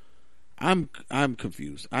 I'm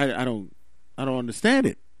confused. I don't understand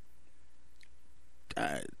it.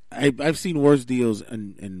 I've seen worse deals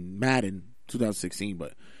in Madden 2016,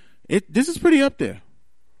 but this is pretty up there.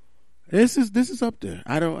 This is up there.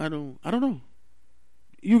 I don't know.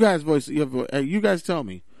 You guys you guys tell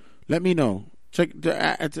me. Let me know.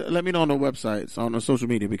 Let me know on the websites, on the social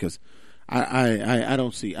media, because I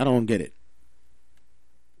don't get it.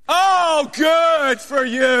 Oh, good for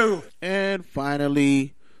you. And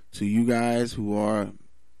finally, to you guys who are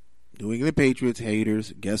New England Patriots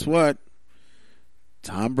haters, guess what?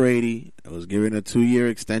 Tom Brady was given a 2-year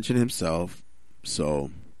extension himself.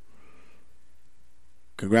 So,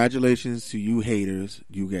 congratulations to you haters.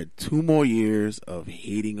 You get 2 more years of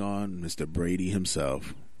hating on Mr. Brady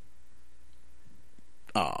himself.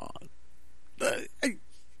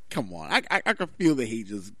 Come on. I can feel the hate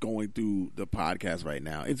just going through the podcast right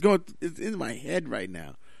now. It's in my head right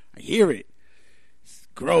now. I hear it. It's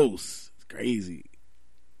gross. It's crazy.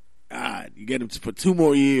 God, you get him for 2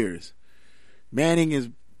 more years. Manning is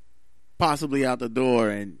possibly out the door,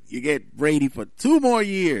 and you get Brady for 2 more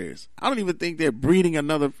years. I don't even think they're breeding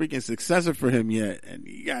another freaking successor for him yet, and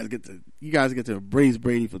you guys get to embrace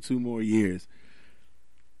Brady for 2 more years.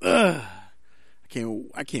 Ugh.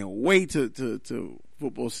 I can't wait to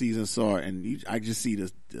football season start, and I just see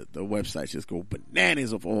the websites just go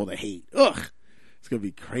bananas of all the hate. Ugh, it's gonna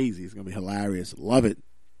be crazy. It's gonna be hilarious. Love it.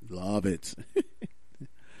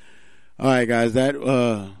 All right, guys. That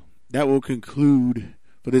will conclude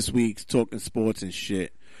for this week's Talking Sports and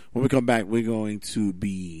Shit. When we come back, we're going to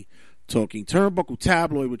be talking Turnbuckle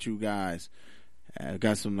Tabloid with you guys.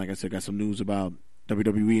 Got some news about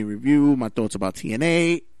WWE in review, my thoughts about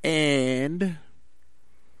TNA, and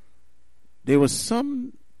there was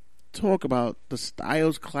some talk about the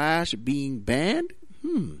Styles Clash being banned.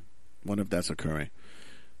 Wonder if that's occurring.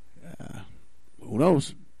 Who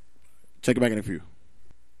knows? Check it back in a few.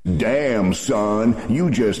 Damn, son, you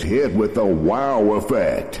just hit with the wow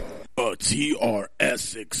effect. A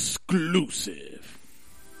TRS exclusive.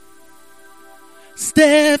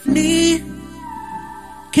 Stephanie,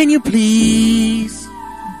 can you please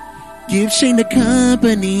give Shane the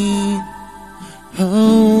company?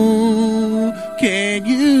 Oh, can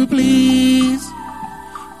you please,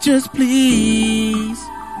 just please,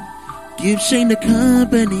 give Shane the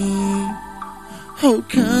company? Oh,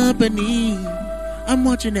 company. I'm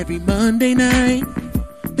watching every Monday night.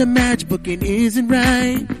 The match booking isn't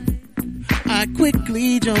right. I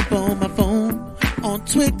quickly jump on my phone. On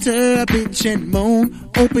Twitter, I bitch and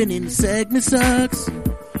moan. Opening segment sucks.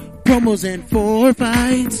 Promos and 4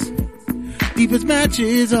 fights. Divas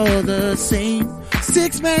matches all the same.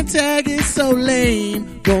 6-man tag is so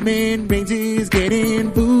lame. Roman Reigns is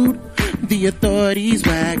getting booed. The authorities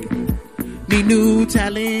whack. Need new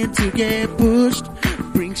talent to get pushed.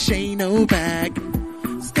 Bring Shane-O back.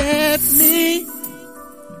 Stephanie,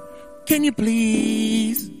 can you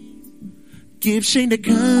please give Shane the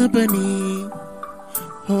company?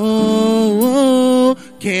 Oh,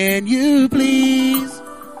 can you please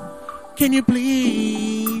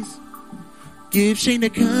give Shane the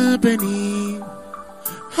company?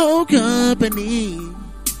 Oh, company.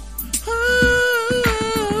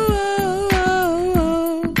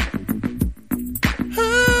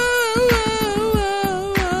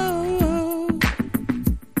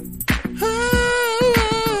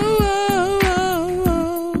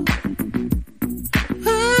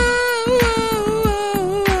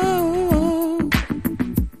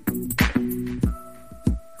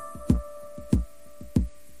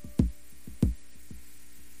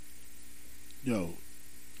 Yo,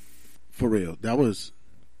 for real, that was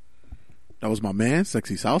my man,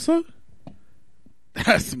 Sexy Salsa.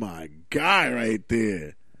 That's my guy right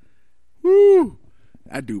there. Woo!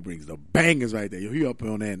 That dude brings the bangers right there. Yo, he up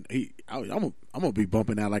on that. I'm gonna be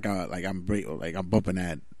bumping that like I'm bumping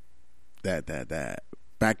that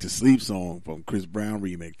Back to Sleep song from Chris Brown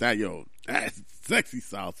remix. That's Sexy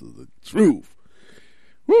Salsa, the truth.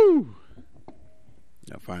 Woo!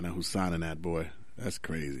 I'll find out who's signing that, boy. That's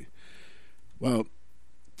crazy. Well,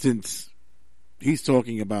 since he's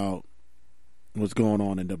talking about what's going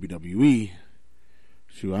on in WWE,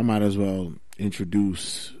 I might as well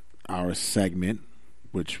introduce our segment,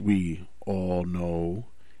 which we all know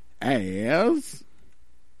as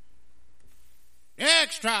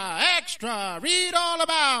Extra, read all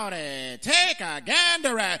about it. Take a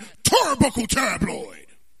gander at Turnbuckle Tabloid.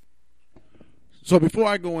 So before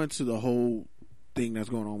I go into the whole thing that's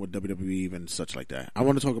going on with WWE and such like that, I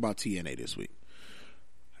want to talk about TNA this week.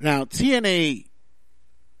 Now, TNA,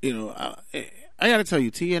 I got to tell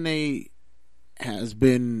you, TNA has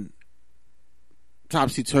been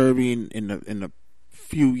topsy-turvy in the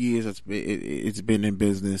few years it's been in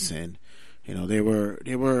business, and there were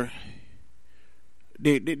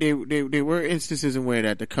instances in where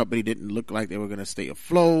that the company didn't look like they were going to stay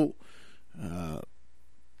afloat.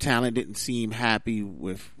 Talent didn't seem happy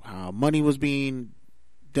with how money was being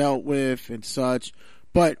dealt with and such,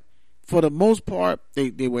 but for the most part,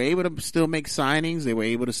 they were able to still make signings. They were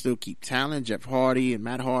able to still keep talent. Jeff Hardy and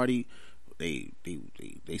Matt Hardy, they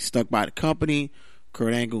stuck by the company.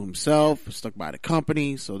 Kurt Angle himself stuck by the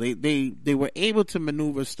company. So they were able to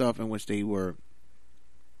maneuver stuff in which they were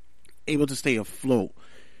able to stay afloat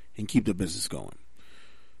and keep the business going.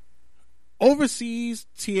 Overseas,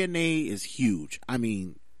 TNA is huge. I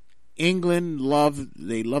mean, England love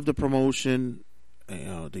the promotion.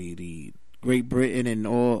 The Great Britain and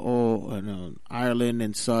all Ireland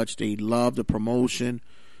and such, they love the promotion.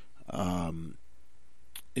 In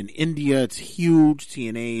India, it's huge.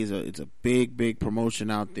 TNA it's a big promotion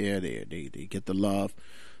out there. They get the love.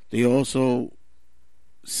 They also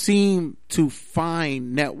seem to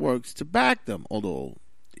find networks to back them, although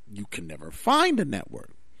you can never find a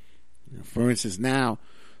network. For instance, now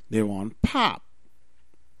they're on Pop.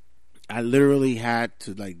 I literally had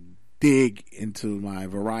to dig into my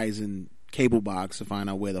Verizon cable box to find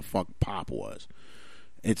out where the fuck Pop was.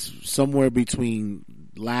 It's somewhere between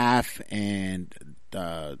Laugh and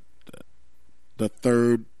the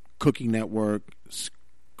third cooking network,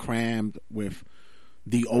 crammed with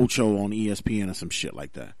the Ocho on ESPN or some shit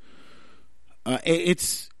like that.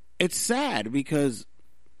 It's sad because,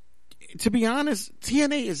 to be honest,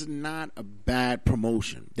 TNA is not a bad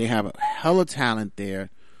promotion. They have a hell of talent there.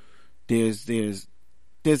 There's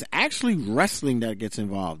actually wrestling that gets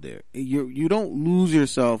involved there. You don't lose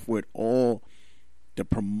yourself with all the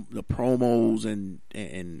promos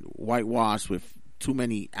and whitewash with too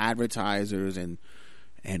many advertisers and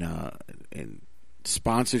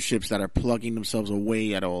sponsorships that are plugging themselves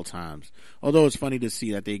away at all times. Although it's funny to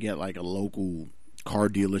see that they get like a local car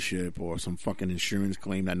dealership or some fucking insurance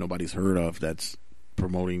claim that nobody's heard of that's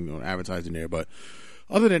promoting or advertising there. But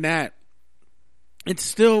other than that, it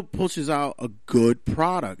still pushes out a good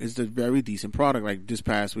product. It's a very decent product. Like this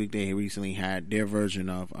past week, they recently had their version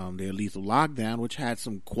of their Lethal Lockdown, which had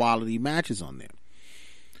some quality matches on there.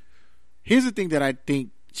 Here's the thing that I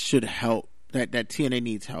think should help, that TNA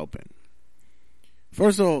needs help in.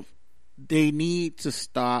 First off, they need to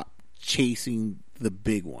stop chasing the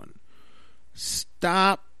big one.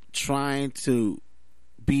 Stop trying to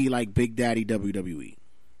be like Big Daddy WWE.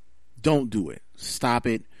 Don't do it. Stop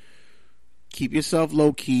it. Keep yourself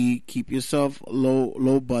low key. Keep yourself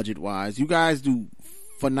low budget wise. You guys do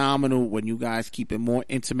phenomenal when you guys keep it more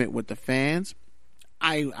intimate with the fans.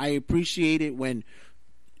 I appreciate it when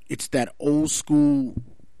it's that old school.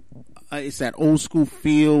 It's that old school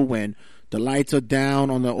feel when the lights are down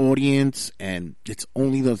on the audience and it's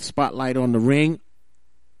only the spotlight on the ring.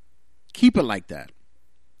 Keep it like that.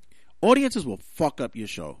 Audiences will fuck up your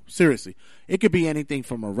show. Seriously. It could be anything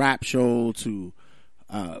from a rap show to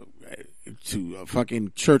a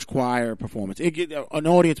fucking church choir performance. An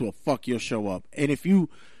audience will fuck your show up. And if you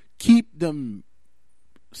keep them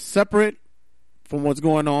separate from what's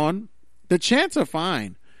going on, the chants are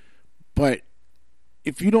fine. But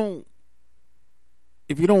if you don't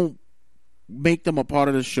make them a part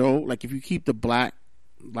of the show, like if you keep the black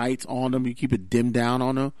lights on them, you keep it dimmed down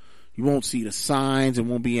on them, you won't see the signs. It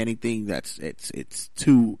won't be anything that's it's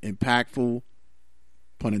too impactful,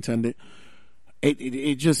 pun intended.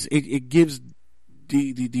 It gives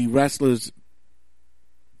the wrestlers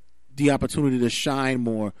the opportunity to shine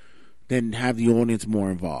more than have the audience more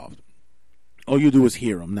involved. All you do is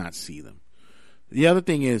hear them, not see them. The other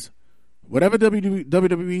thing is, whatever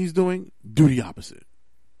WWE is doing, do the opposite.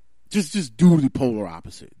 Just do the polar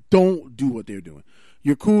opposite. Don't do what they're doing.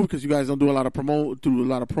 You're cool because you guys don't do a lot of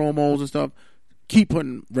promos and stuff. Keep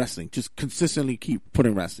putting wrestling. Just consistently keep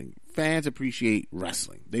putting wrestling. Fans appreciate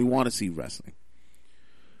wrestling. They want to see wrestling.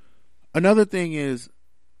 Another thing is,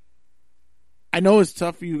 I know it's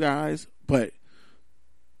tough for you guys, but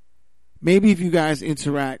maybe if you guys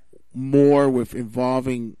interact more with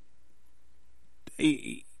involving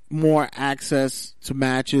more access to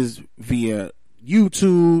matches via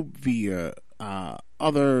YouTube, via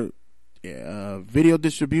other video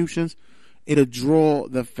distributions, it'll draw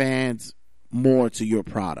the fans more to your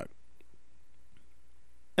product.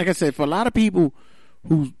 Like I said, for a lot of people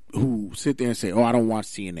who sit there and say, "Oh, I don't watch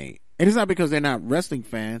TNA," and it's not because they're not wrestling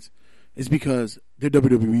fans; it's because they're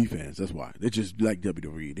WWE fans. That's why they just like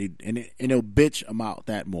WWE. And they'll bitch about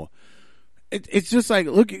that more. It's just like,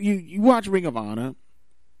 look, you watch Ring of Honor.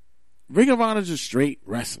 Ring of Honor is just straight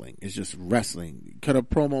wrestling. It's just wrestling. Cut a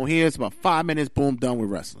promo here. It's about 5 minutes. Boom, done with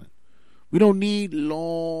wrestling. We don't need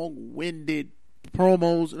long-winded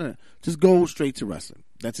promos. Just go straight to wrestling.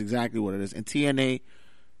 That's exactly what it is. And TNA,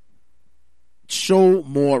 show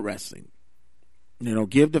more wrestling.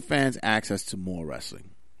 Give the fans access to more wrestling.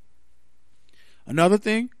 Another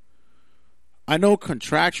thing, I know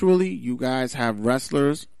contractually you guys have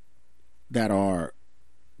wrestlers that are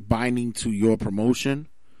binding to your promotion.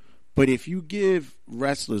 But if you give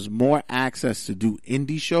wrestlers more access to do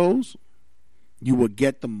indie shows, you will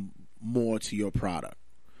get them more to your product.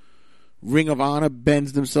 Ring of Honor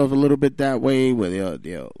bends themselves a little bit that way, where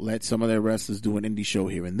they'll let some of their wrestlers do an indie show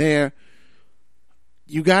here and there.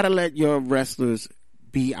 You got to let your wrestlers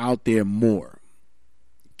be out there more.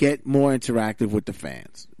 Get more interactive with the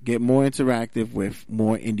fans. Get more interactive with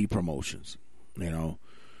more indie promotions.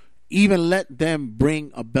 Even let them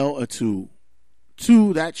bring a belt or two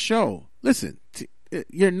to that show. Listen,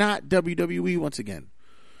 you're not WWE once again.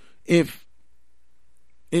 If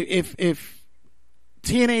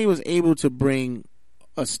TNA was able to bring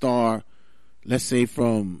a star, let's say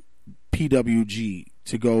from PWG,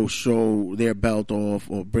 to go show their belt off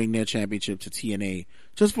or bring their championship to TNA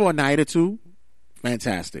just for a night or two,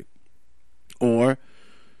 fantastic. Or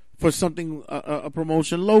for something, a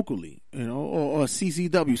promotion locally, or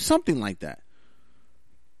CCW, something like that.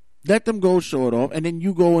 Let them go show it off, and then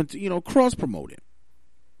you go into, cross promote it.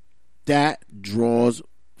 That draws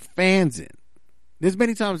fans in. There's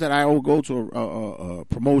many times that I will go to a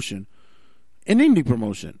promotion, an indie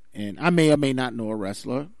promotion, and I may or may not know a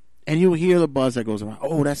wrestler, and you'll hear the buzz that goes around.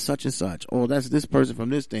 Oh, that's such and such. Oh, that's this person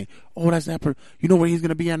from this thing. Oh, that's that person. You know where he's going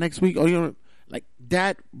to be on next week? Oh, like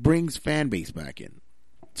that brings fan base back in.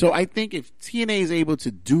 So I think if TNA is able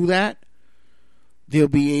to do that, they'll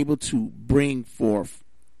be able to bring forth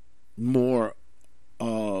more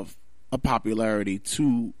of a popularity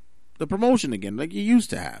to the promotion again, like you used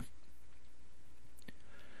to have.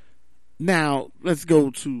 Now, let's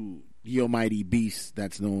go to the almighty beast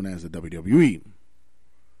that's known as the WWE.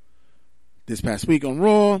 This past week on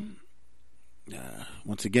Raw,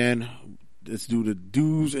 once again, let's do the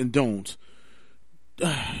do's and don'ts.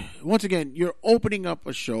 Once again, you're opening up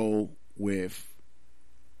a show with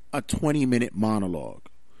a 20-minute monologue.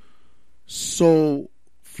 So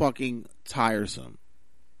fucking tiresome.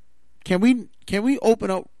 Can we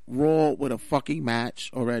open up Raw with a fucking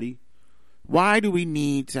match already? Why do we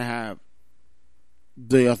need to have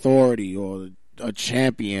the Authority or a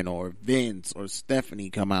champion or Vince or Stephanie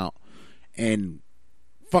come out and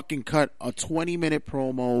fucking cut a 20-minute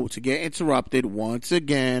promo to get interrupted once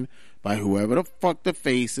again by whoever the fuck the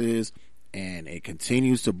face is, and it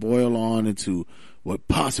continues to boil on into what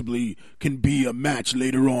possibly can be a match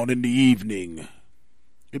later on in the evening?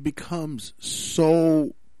 It becomes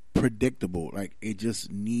so predictable. Like, it just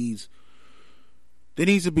needs... There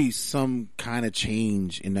needs to be some kind of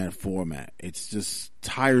change in that format. It's just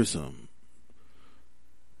tiresome.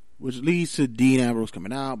 Which leads to Dean Ambrose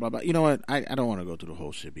coming out, blah, blah. You know what? I don't want to go through the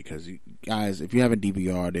whole shit because, you guys, if you haven't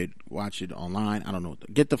DVR'd it, watch it online. I don't know.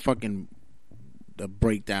 Get the fucking the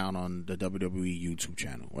breakdown on the WWE YouTube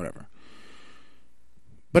channel, whatever.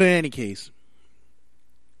 But in any case,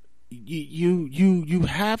 you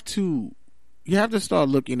have to start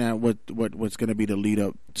looking at what's going to be the lead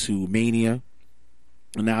up to Mania.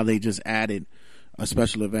 And now they just added a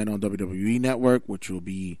special event on WWE Network, which will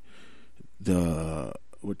be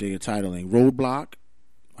what they are titling Roadblock.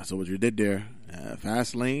 I saw what you did there.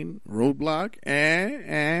 Fast Lane, Roadblock,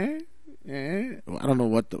 I don't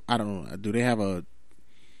know I don't know. Do they have a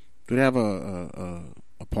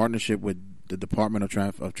partnership with the Department of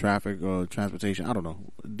Traffic or Transportation? I don't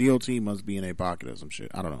know. DOT must be in a pocket or some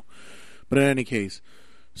shit. I don't know. But in any case,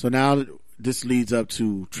 so now this leads up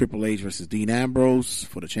to Triple H versus Dean Ambrose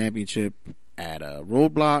for the championship at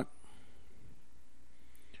Roadblock.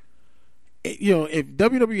 If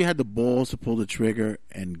WWE had the balls to pull the trigger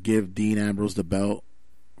and give Dean Ambrose the belt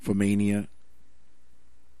for Mania,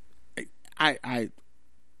 that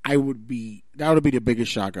would be the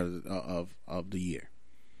biggest shock of the year.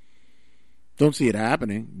 Don't see it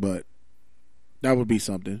happening, but that would be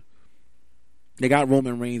something. They got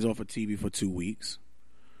Roman Reigns off of TV for 2 weeks.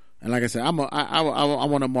 And like I said, I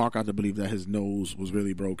want to mark out to believe that his nose was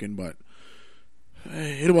really broken, but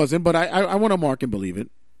it wasn't. But I want to mark and believe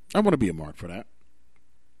it. I want to be a mark for that.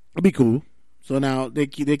 It'd be cool. So now they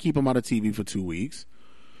keep him out of TV for 2 weeks,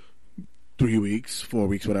 3 weeks, 4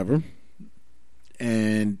 weeks, whatever.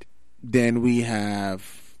 And then we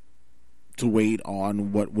have to wait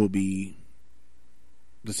on what will be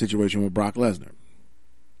the situation with Brock Lesnar.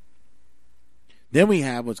 Then we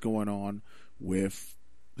have what's going on with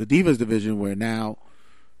the Divas division, where now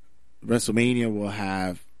WrestleMania will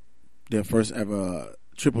have their first ever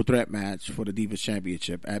triple threat match for the Divas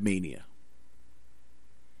Championship at Mania.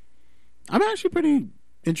 I'm actually pretty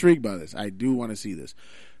intrigued by this. I do want to see this.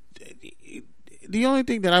 The only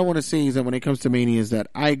thing that I want to see is that when it comes to Mania is that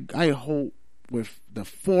I hope with the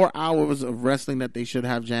 4 hours of wrestling that they should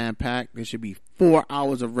have jam-packed, there should be 4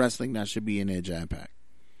 hours of wrestling that should be in there jam-packed.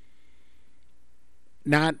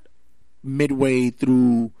 Not midway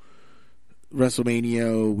through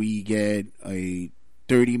WrestleMania, we get a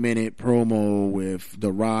 30-minute promo with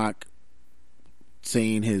The Rock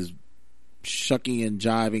saying his shucking and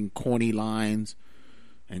jiving corny lines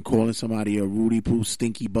and calling somebody a Rudy Poo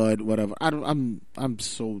stinky bud, whatever. I'm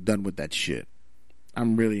so done with that shit. I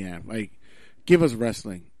really am. Like, give us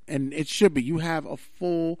wrestling. And it should be. You have a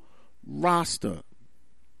full roster.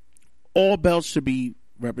 All belts should be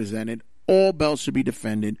represented. All belts should be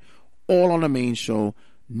defended. All on the main show.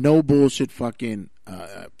 No bullshit fucking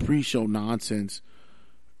pre-show nonsense,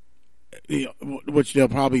 which they'll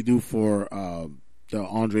probably do for the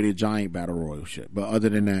Andre the Giant Battle Royal shit. But other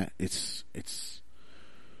than that, it's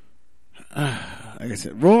like I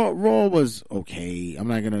said, Raw was okay. I'm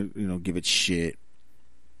not gonna give it shit.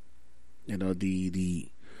 The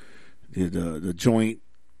joint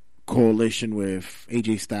coalition with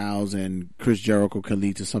AJ Styles and Chris Jericho could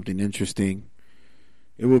lead to something interesting.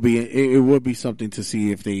 It would be something to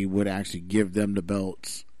see if they would actually give them the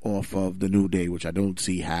belts off of the New Day, which I don't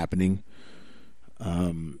see happening.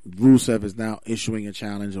 Rusev is now issuing a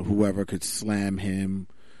challenge of whoever could slam him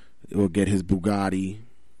or get his Bugatti.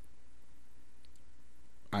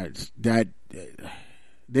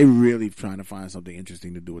 They really trying to find something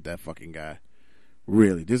interesting to do with that fucking guy.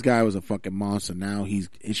 Really, this guy was a fucking monster. Now he's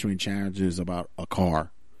issuing challenges about a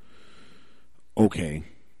car. Okay.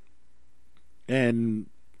 And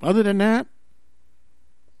other than that,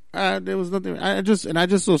 there was nothing. I just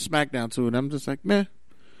saw SmackDown too, and I'm just like, meh.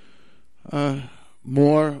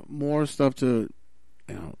 more stuff to,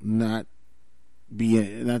 not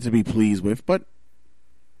to be pleased with, but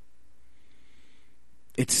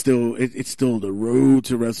it's still the road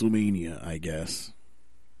to WrestleMania, I guess.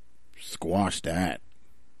 Squash that.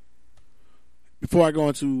 Before I go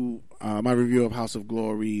into my review of House of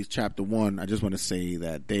Glory's Chapter 1, I just want to say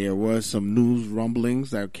that there was some news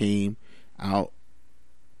rumblings that came out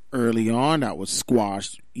early on that was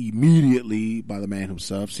squashed immediately by the man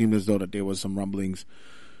himself. Seemed as though that there was some rumblings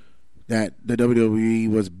that the WWE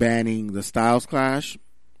was banning the Styles Clash,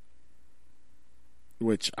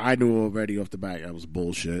 which I knew already off the bat that was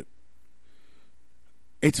bullshit.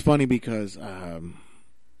 It's funny because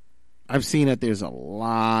I've seen that there's a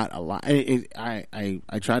lot. I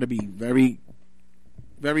try to be very,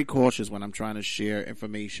 very cautious when I'm trying to share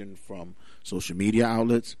information from social media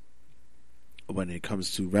outlets when it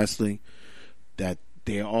comes to wrestling, that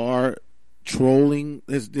there are trolling.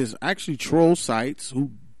 There's actually troll sites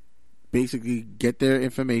who basically get their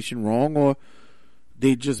information wrong, or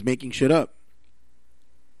they just making shit up.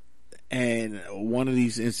 And one of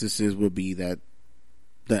these instances would be that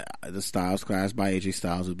the Styles Clash by AJ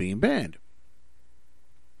Styles is being banned.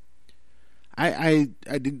 I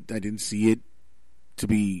didn't see it to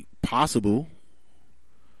be possible.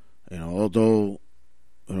 Although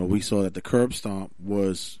we saw that the curb stomp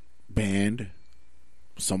was banned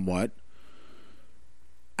somewhat.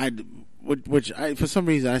 Which for some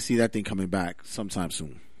reason I see that thing coming back sometime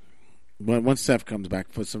soon. But once Seth comes back,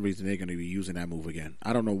 for some reason they're going to be using that move again.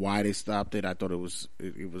 I don't know why they stopped it. I thought it was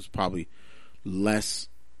probably less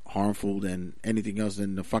harmful than anything else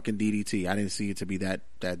than the fucking DDT. I didn't see it to be that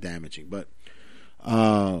damaging. But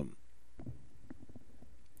as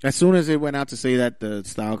soon as they went out to say that the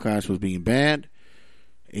Style Clash was being banned,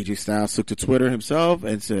 AJ Styles took to Twitter himself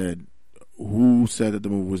and said, "Who said that the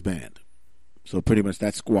move was banned?" So pretty much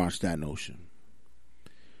that squashed that notion.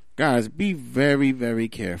 Guys, be very, very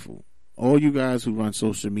careful. All you guys who run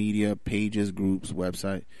social media, pages, groups,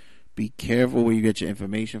 website, be careful where you get your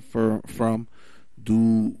information from.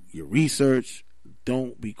 Do your research.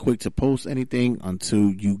 Don't be quick to post anything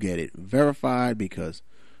until you get it verified, because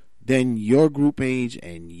then your group page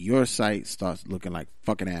and your site starts looking like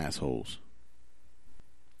fucking assholes.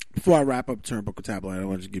 Before I wrap up Turnbuckle Tabloid, I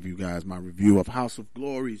want to give you guys my review of House of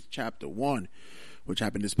Glory's Chapter 1, which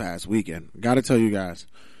happened this past weekend. Got to tell you guys,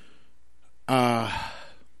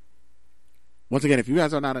 once again, if you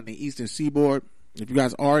guys are not on the Eastern Seaboard, if you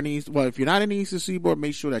guys are in the if you're not in the Eastern Seaboard,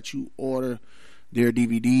 make sure that you order their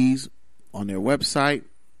DVDs on their website.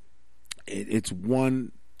 It's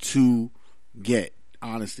one to get.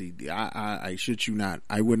 Honestly, I shit you not.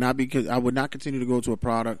 I would not continue to go to a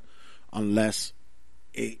product unless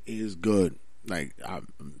it is good. Like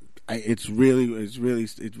it's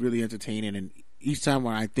really entertaining. And each time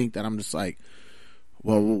when I think that I'm just like,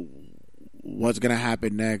 well, what's gonna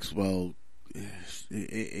happen next? Well,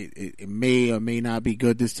 it may or may not be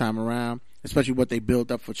good this time around. Especially what they built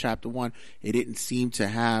up for Chapter 1. It didn't seem to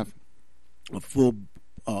have a full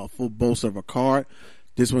bolster of a card.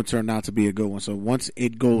 This one turned out to be a good one. So once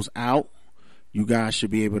it goes out, you guys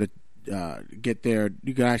should be able to get there.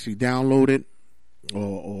 You can actually download it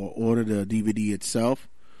or order the DVD itself.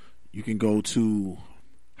 You can go to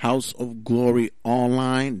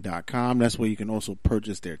houseofgloryonline.com. That's where you can also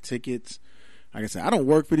purchase their tickets. Like I said, I don't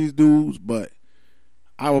work for these dudes, but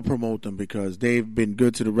I will promote them because they've been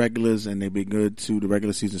good to the regulars and they've been good to the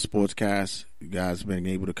regular season sportscast. You guys have been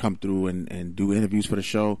able to come through and do interviews for the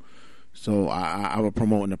show. So I will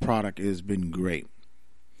promote, and the product has been great.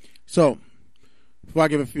 So before I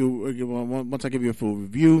once I give you a full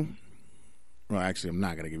review, well, actually, I'm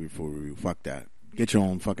not going to give you a full review. Fuck that. Get your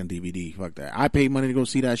own fucking DVD. Fuck that. I paid money to go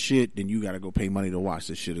see that shit, then you got to go pay money to watch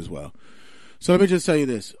this shit as well. So let me just tell you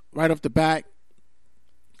this. Right off the bat,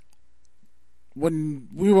 when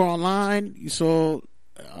we were online, you saw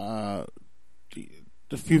the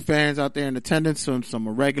few fans out there in attendance. Some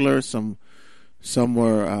were regulars, some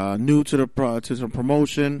were new to the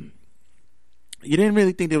promotion. You didn't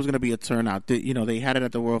really think there was going to be a turnout. They had it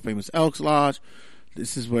at the world famous Elks Lodge.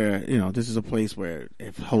 This is where this is a place where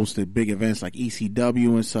it hosted big events like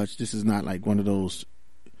ECW and such. This is not like one of those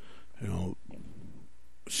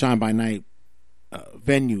shine by night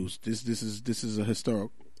venues. This is a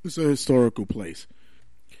historical place.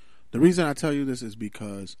 The reason I tell you this is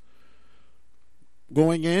because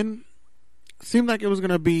going in, it seemed like it was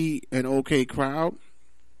going to be an okay crowd.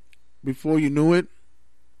 Before you knew it,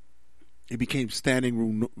 it became standing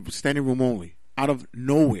room only, out of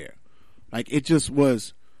nowhere. Like, it just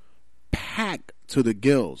was packed to the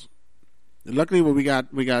gills. And luckily, when we got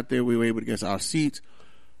there, we were able to get our seats.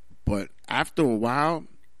 But after a while,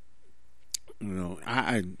 You know,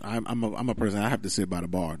 I'm a person. I have to sit by the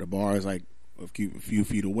bar. The bar is like a few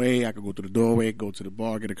feet away. I could go to the doorway, go to the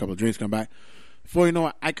bar, get a couple of drinks, come back. Before you know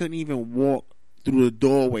it, I couldn't even walk through the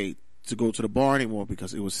doorway to go to the bar anymore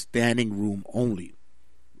because it was standing room only.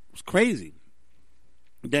 It was crazy.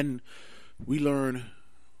 Then we learned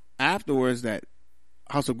afterwards that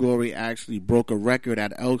House of Glory actually broke a record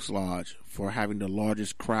at Elks Lodge for having the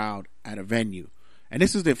largest crowd at a venue. And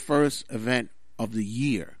this is their first event of the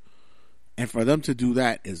year. And for them to do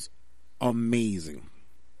that is amazing.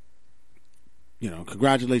 You know,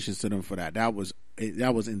 congratulations to them for that. That was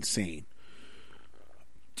insane.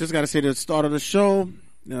 Just got to say, the start of the show,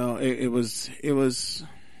 you know, it was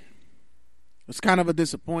kind of a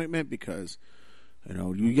disappointment because, you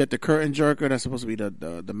know, you get the curtain jerker. That's supposed to be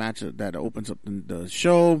the match that opens up the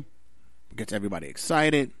show, gets everybody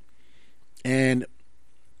excited, and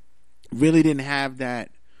really didn't have that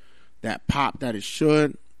pop that it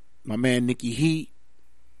should. My man Nikki Heat,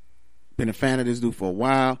 been a fan of this dude for a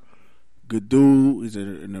while. Good dude. He's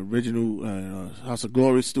an original House of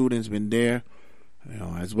Glory student. Has been there, you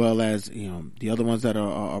know, as well as, you know, the other ones that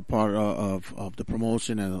are part of the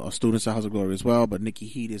promotion and are students of House of Glory as well. But Nikki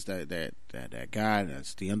Heat is that guy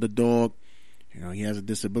that's the underdog. You know, he has a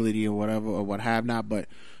disability or whatever or what have not, but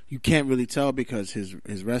you can't really tell because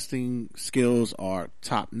his wrestling skills are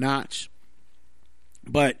top notch.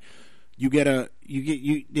 But there's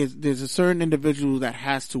a certain individual that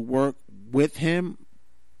has to work with him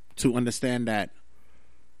to understand that,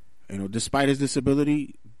 you know, despite his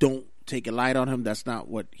disability, don't take it light on him. That's not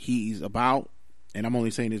what he's about. And I'm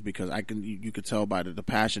only saying this because you could tell by the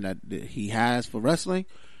passion that he has for wrestling.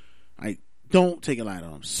 Don't take it light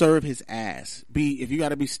on him. Serve his ass. If you got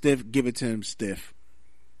to be stiff, give it to him stiff.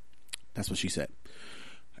 That's what she said.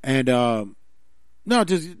 And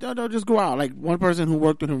just go out. Like, one person who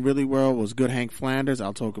worked with him really well was Good Hank Flanders.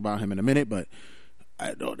 I'll talk about him in a minute, but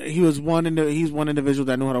he's one individual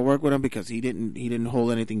that knew how to work with him because he didn't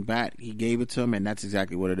hold anything back. He gave it to him, and that's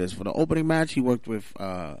exactly what it is. For the opening match, he worked with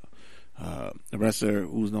a wrestler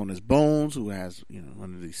who's known as Bones, who has, you know,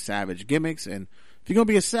 one of these savage gimmicks. And if you're gonna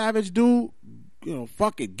be a savage dude, you know,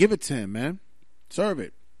 fuck it, give it to him, man. Serve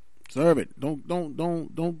it.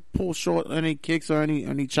 Don't pull short any kicks or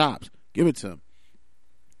any chops. Give it to him.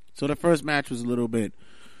 So the first match was a little bit.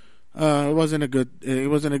 It wasn't a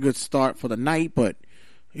good start for the night, but,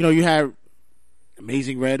 you know, you had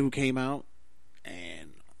Amazing Red who came out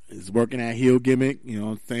and is working that heel gimmick. You know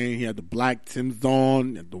what I'm saying? He had the black Timbs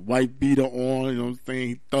on and the white beater on. You know what I'm saying?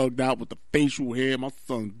 He thugged out with the facial hair. My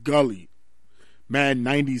son Gully. Mad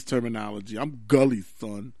 90s terminology. I'm Gully,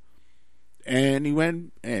 son. And he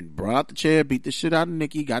went and brought out the chair, beat the shit out of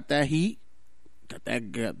Nikki, got that heat, got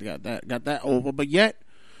that over, but yet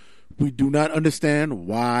we do not understand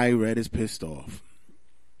why Red is pissed off.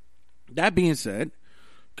 That being said,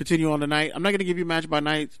 continue on the night. I'm not going to give you match by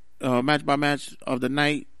match of the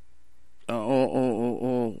night,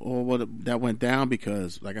 or what that went down,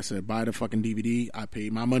 because, like I said, buy the fucking DVD. I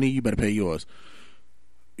paid my money. You better pay yours.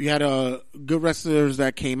 You had good wrestlers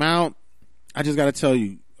that came out. I just got to tell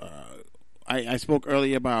you, I spoke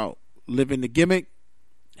earlier about living the gimmick.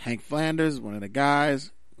 Hank Flanders, one of the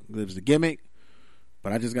guys, lives the gimmick.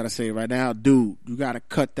 But I just got to say right now, dude, you got to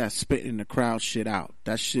cut that spit in the crowd shit out.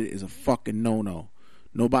 That shit is a fucking no-no.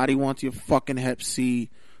 Nobody wants your fucking Hep C.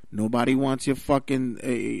 Nobody wants your fucking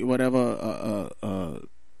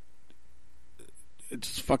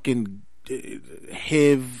it's fucking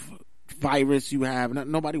HIV virus you have.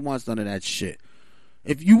 Nobody wants none of that shit.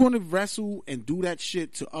 If you want to wrestle and do that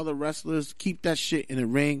shit to other wrestlers, keep that shit in the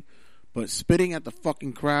ring. But spitting at the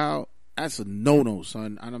fucking crowd, that's a no-no,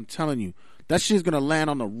 son. And I'm telling you, that shit's going to land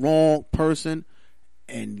on the wrong person,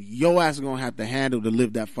 and your ass is going to have to handle to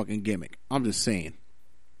live that fucking gimmick. I'm just saying.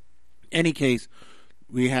 Any case,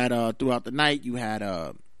 we had throughout the night, we had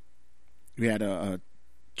a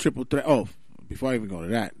triple threat. Oh, before I even go to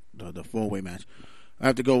that, the four-way match, I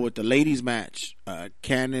have to go with the ladies match.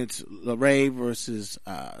 Candice LeRae versus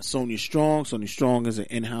Sonya Strong. Sonya Strong is an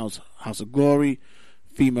in-house House of Glory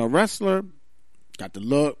female wrestler. Got the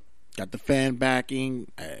look, got the fan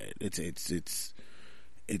backing. It's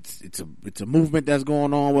a movement that's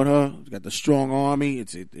going on with her. It's got the strong army.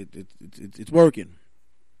 It's working.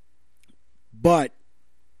 But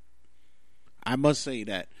I must say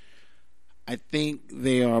that I think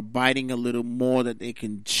they are biting a little more that they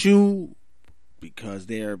can chew, because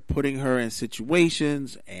they're putting her in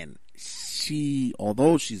situations, and she,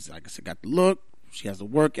 although she's, like I said, got the look, she has the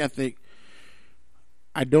work ethic,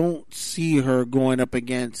 I don't see her going up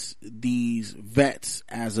against these vets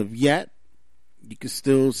as of yet. You can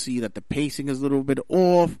still see that the pacing is a little bit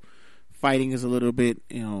off, fighting is a little bit,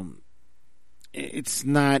 it's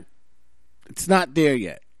not there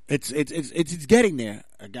yet. It's getting there.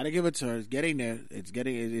 I gotta give it to her. It's getting there. It's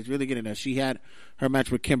really getting there. She had her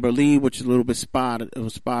match with Kimberly, which is a little bit spotty. It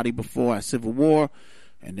was spotty before at Civil War,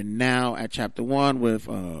 and then now at Chapter 1 with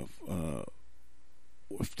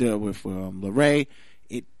LeRae.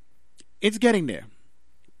 It's getting there.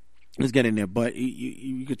 It's getting there, but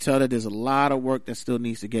you could tell that there's a lot of work that still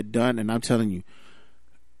needs to get done. And I'm telling you,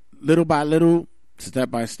 little by little,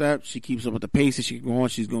 step by step, she keeps up with the pace that she can go on.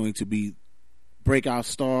 She's going to be breakout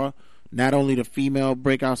star, not only the female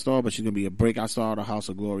breakout star, but she's going to be a breakout star of the House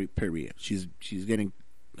of Glory. Period. She's getting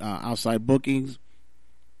outside bookings.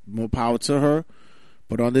 More power to her.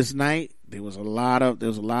 But on this night, there was a lot of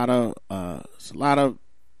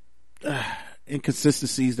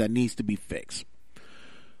inconsistencies that needs to be fixed.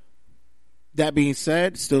 That being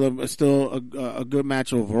said, still a good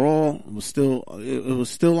match overall. It was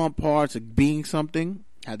still on par to being something.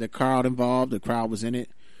 Had the crowd involved, the crowd was in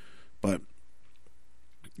it, but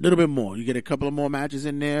a little bit more. You get a couple of more matches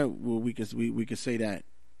in there where we could say that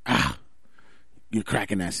you're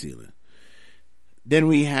cracking that ceiling. Then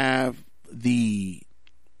we have the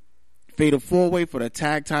Fatal 4-Way for the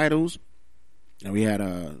tag titles, and we had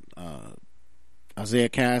Isaiah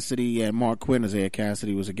Cassidy and Mark Quinn. Isaiah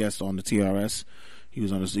Cassidy was a guest on the TRS. He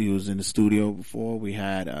was in the studio before. We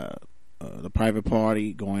had the Private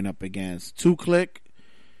Party going up against 2-Click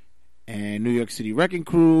and New York City Wrecking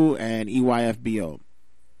Crew and EYFBO.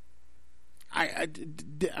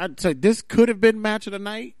 I'd say this could have been match of the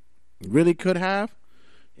night. It really could have.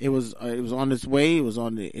 It was on its way.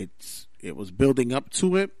 It was building up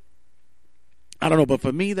to it. I don't know, but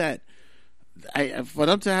for me, for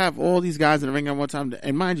them to have all these guys in the ring at one time,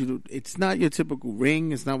 and mind you, it's not your typical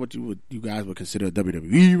ring. It's not what you guys would consider a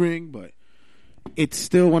WWE ring, but it's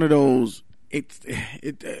still one of those.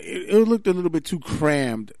 It looked a little bit too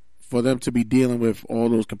crammed for them to be dealing with all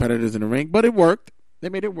those competitors in the ring, but it worked. They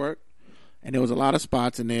made it work, and there was a lot of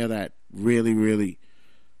spots in there that really, really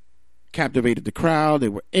captivated the crowd. They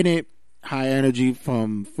were in it, high energy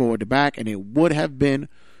from forward to back, and it would have been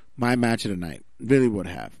my match of the night. Really would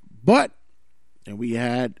have, but. And we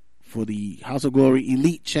had, for the House of Glory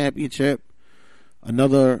Elite Championship,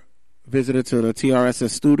 another visitor to the TRSS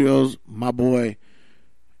studios, my boy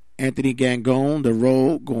Anthony Gangone, the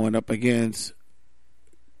Road, going up against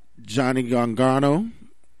Johnny Gargano,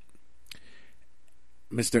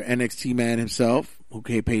 Mr. NXT man himself, who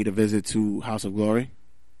paid a visit to House of Glory.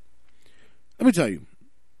 Let me tell you,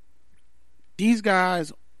 these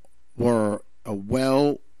guys were a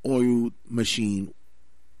well-oiled machine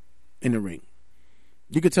in the ring.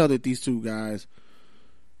 You could tell that these two guys,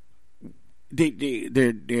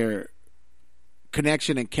 their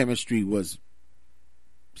connection and chemistry was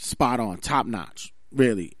spot on, top notch.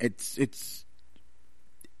 Really,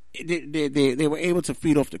 they were able to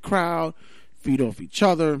feed off the crowd, feed off each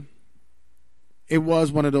other. It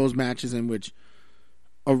was one of those matches in which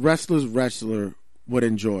a wrestler's wrestler would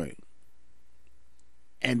enjoy.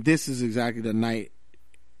 And this is exactly the night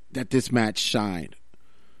that this match shined.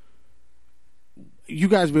 You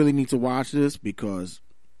guys really need to watch this because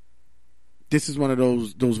this is one of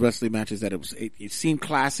those wrestling matches that it seemed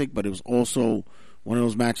classic, but it was also one of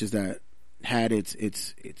those matches that had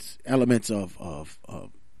its elements of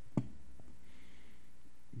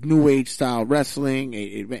new age style wrestling.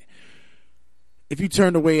 If you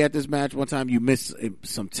turned away at this match one time, you missed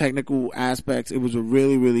some technical aspects. It was a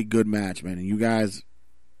really, really good match, man. And you guys,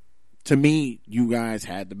 to me, you guys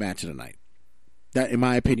had the match of the night. That, in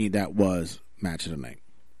my opinion, that was match of the night.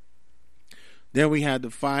 Then we had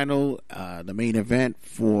the final, the main event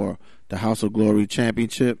for the House of Glory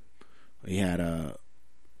Championship. We had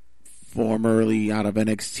formerly out of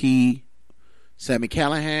NXT, Sami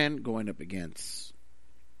Callihan going up against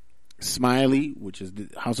Smiley, which is the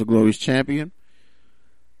House of Glory's champion.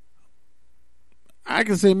 I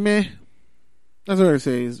can say meh. That's what I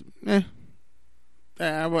say is meh.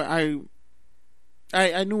 I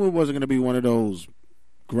knew it wasn't going to be one of those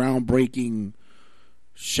groundbreaking,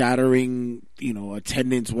 shattering,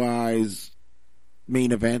 attendance-wise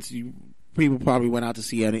main events. People probably went out to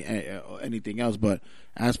see anything else, but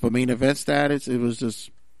as for main event status, it was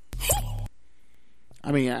just.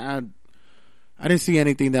 I mean, I didn't see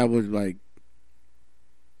anything that would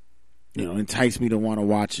entice me to want to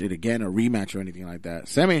watch it again, a rematch or anything like that.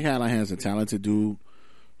 Sami Callihan's a talented dude.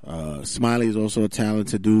 Smiley is also a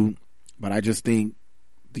talented dude, but I just think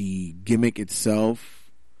the gimmick itself.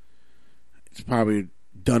 It's probably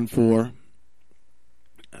done for.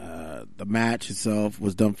 The match itself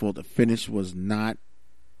was done for. The finish was not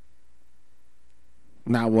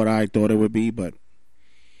what I thought it would be, but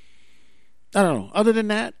I don't know. Other than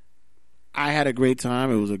that, I had a great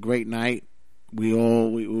time. It was a great night. We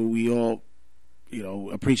all, you know,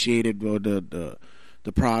 appreciated the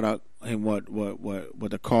product and what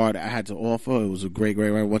the card I had to offer. It was a great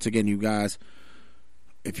night. Once again, you guys,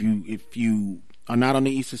 if you are not on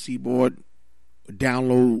the Eastern Seaboard,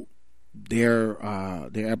 download their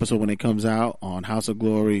episode when it comes out on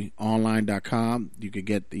houseofgloryonline.com. You could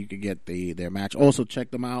get their match. Also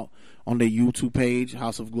check them out on their YouTube page,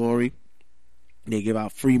 House of Glory. They give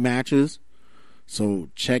out free matches, so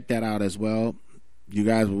check that out as well. You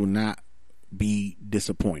guys will not be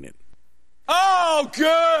disappointed. Oh,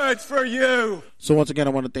 good for you. So once again, I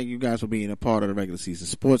want to thank you guys for being a part of the regular season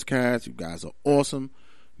Sportscast. You guys are awesome.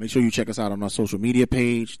 Make sure you check us out on our social media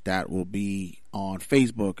page. That will be on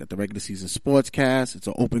Facebook at the regular season Sportscast. It's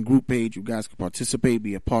an open group page. You guys can participate,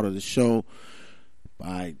 be a part of the show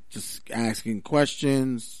by just asking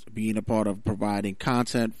questions, being a part of providing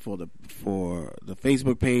content for the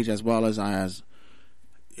Facebook page, as well as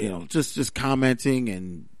you know, just commenting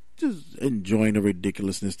and just enjoying the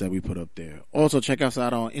ridiculousness that we put up there. Also, check us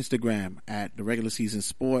out on Instagram at the regular season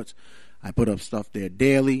sports. I put up stuff there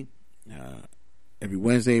daily. Every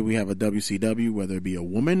Wednesday we have a WCW, whether it be a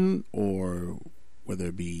woman or whether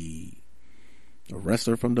it be a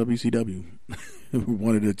wrestler from WCW.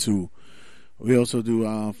 One of the two. We also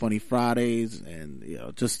do Funny Fridays, and you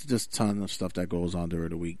know, just tons of stuff that goes on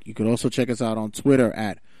during the week. You can also check us out on Twitter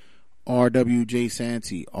at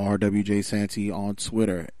RWJSanty on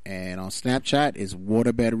Twitter, and on Snapchat is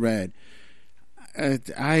Waterbed Red.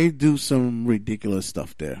 I do some ridiculous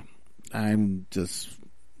stuff there. I need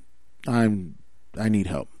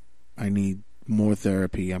help. I need more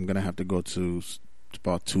therapy. I'm gonna have to go to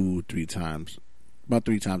about 3 times a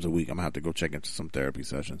week. I'm gonna have to go check into some therapy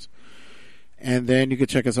sessions. And then you can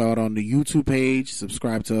check us out on the YouTube page.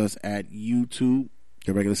 Subscribe to us at YouTube,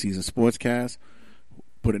 the regular season Sportscast.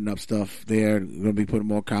 Putting up stuff there. We're going to be putting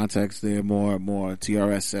more context there, more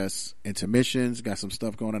TRSS intermissions. Got some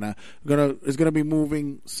stuff going on now. It's going to be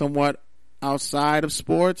moving somewhat outside of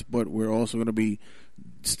sports, but we're also going to be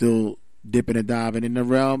still dipping and diving in the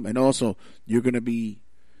realm. And also, you're going to be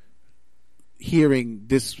hearing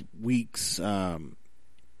this week's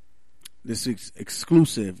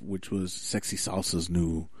exclusive, which was Sexy Salsa's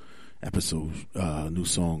new episode, new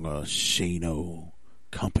song, Shano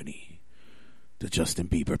Company, the Justin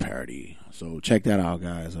Bieber parody. So check that out,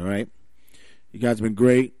 guys. All right, you guys have been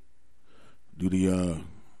great. Do the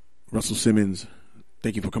Russell Simmons,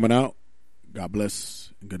 thank you for coming out. God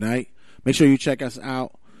bless and good night. Make sure you check us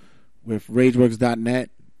out with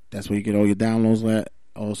RageWorks.net. That's where you get all your downloads at.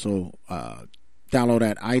 Also, download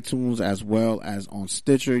at iTunes as well as on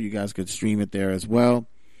Stitcher. You guys could stream it there as well.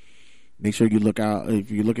 Make sure you look out.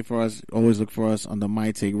 If you're looking for us, always look for us on the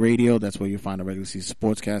My Take Radio. That's where you'll find the regular season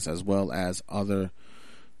Sportscast as well as other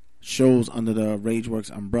shows under the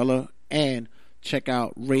RageWorks umbrella. And check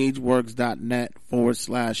out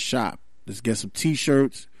RageWorks.net/shop. Let's get some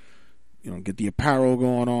T-shirts. You know, get the apparel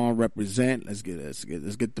going on. Represent. Let's get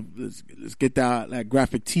that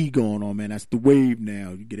graphic tee going on, man. That's the wave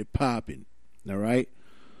now. You get it popping. All right.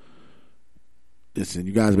 Listen,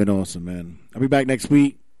 you guys have been awesome, man. I'll be back next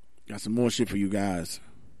week. Got some more shit for you guys.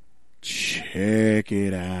 Check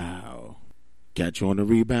it out. Catch you on the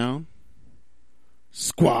rebound.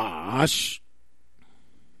 Squash.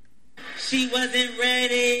 She wasn't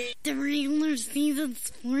ready. The regular season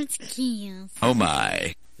Sportscast. Oh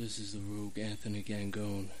my. This is the Rogue Anthony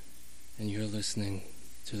Gangone, and you're listening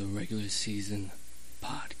to the regular season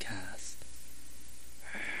podcast.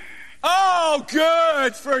 Oh,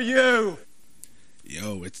 good for you.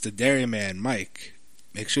 Yo, it's the Dairyman, Mike.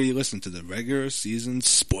 Make sure you listen to the regular season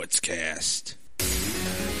Sportscast.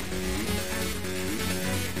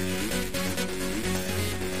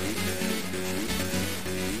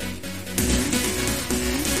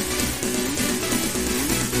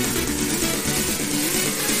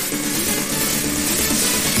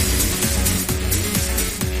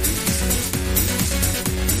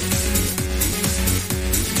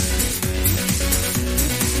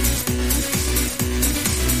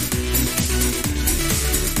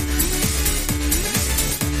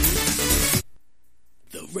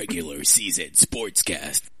 Regular season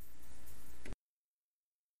Sportscast.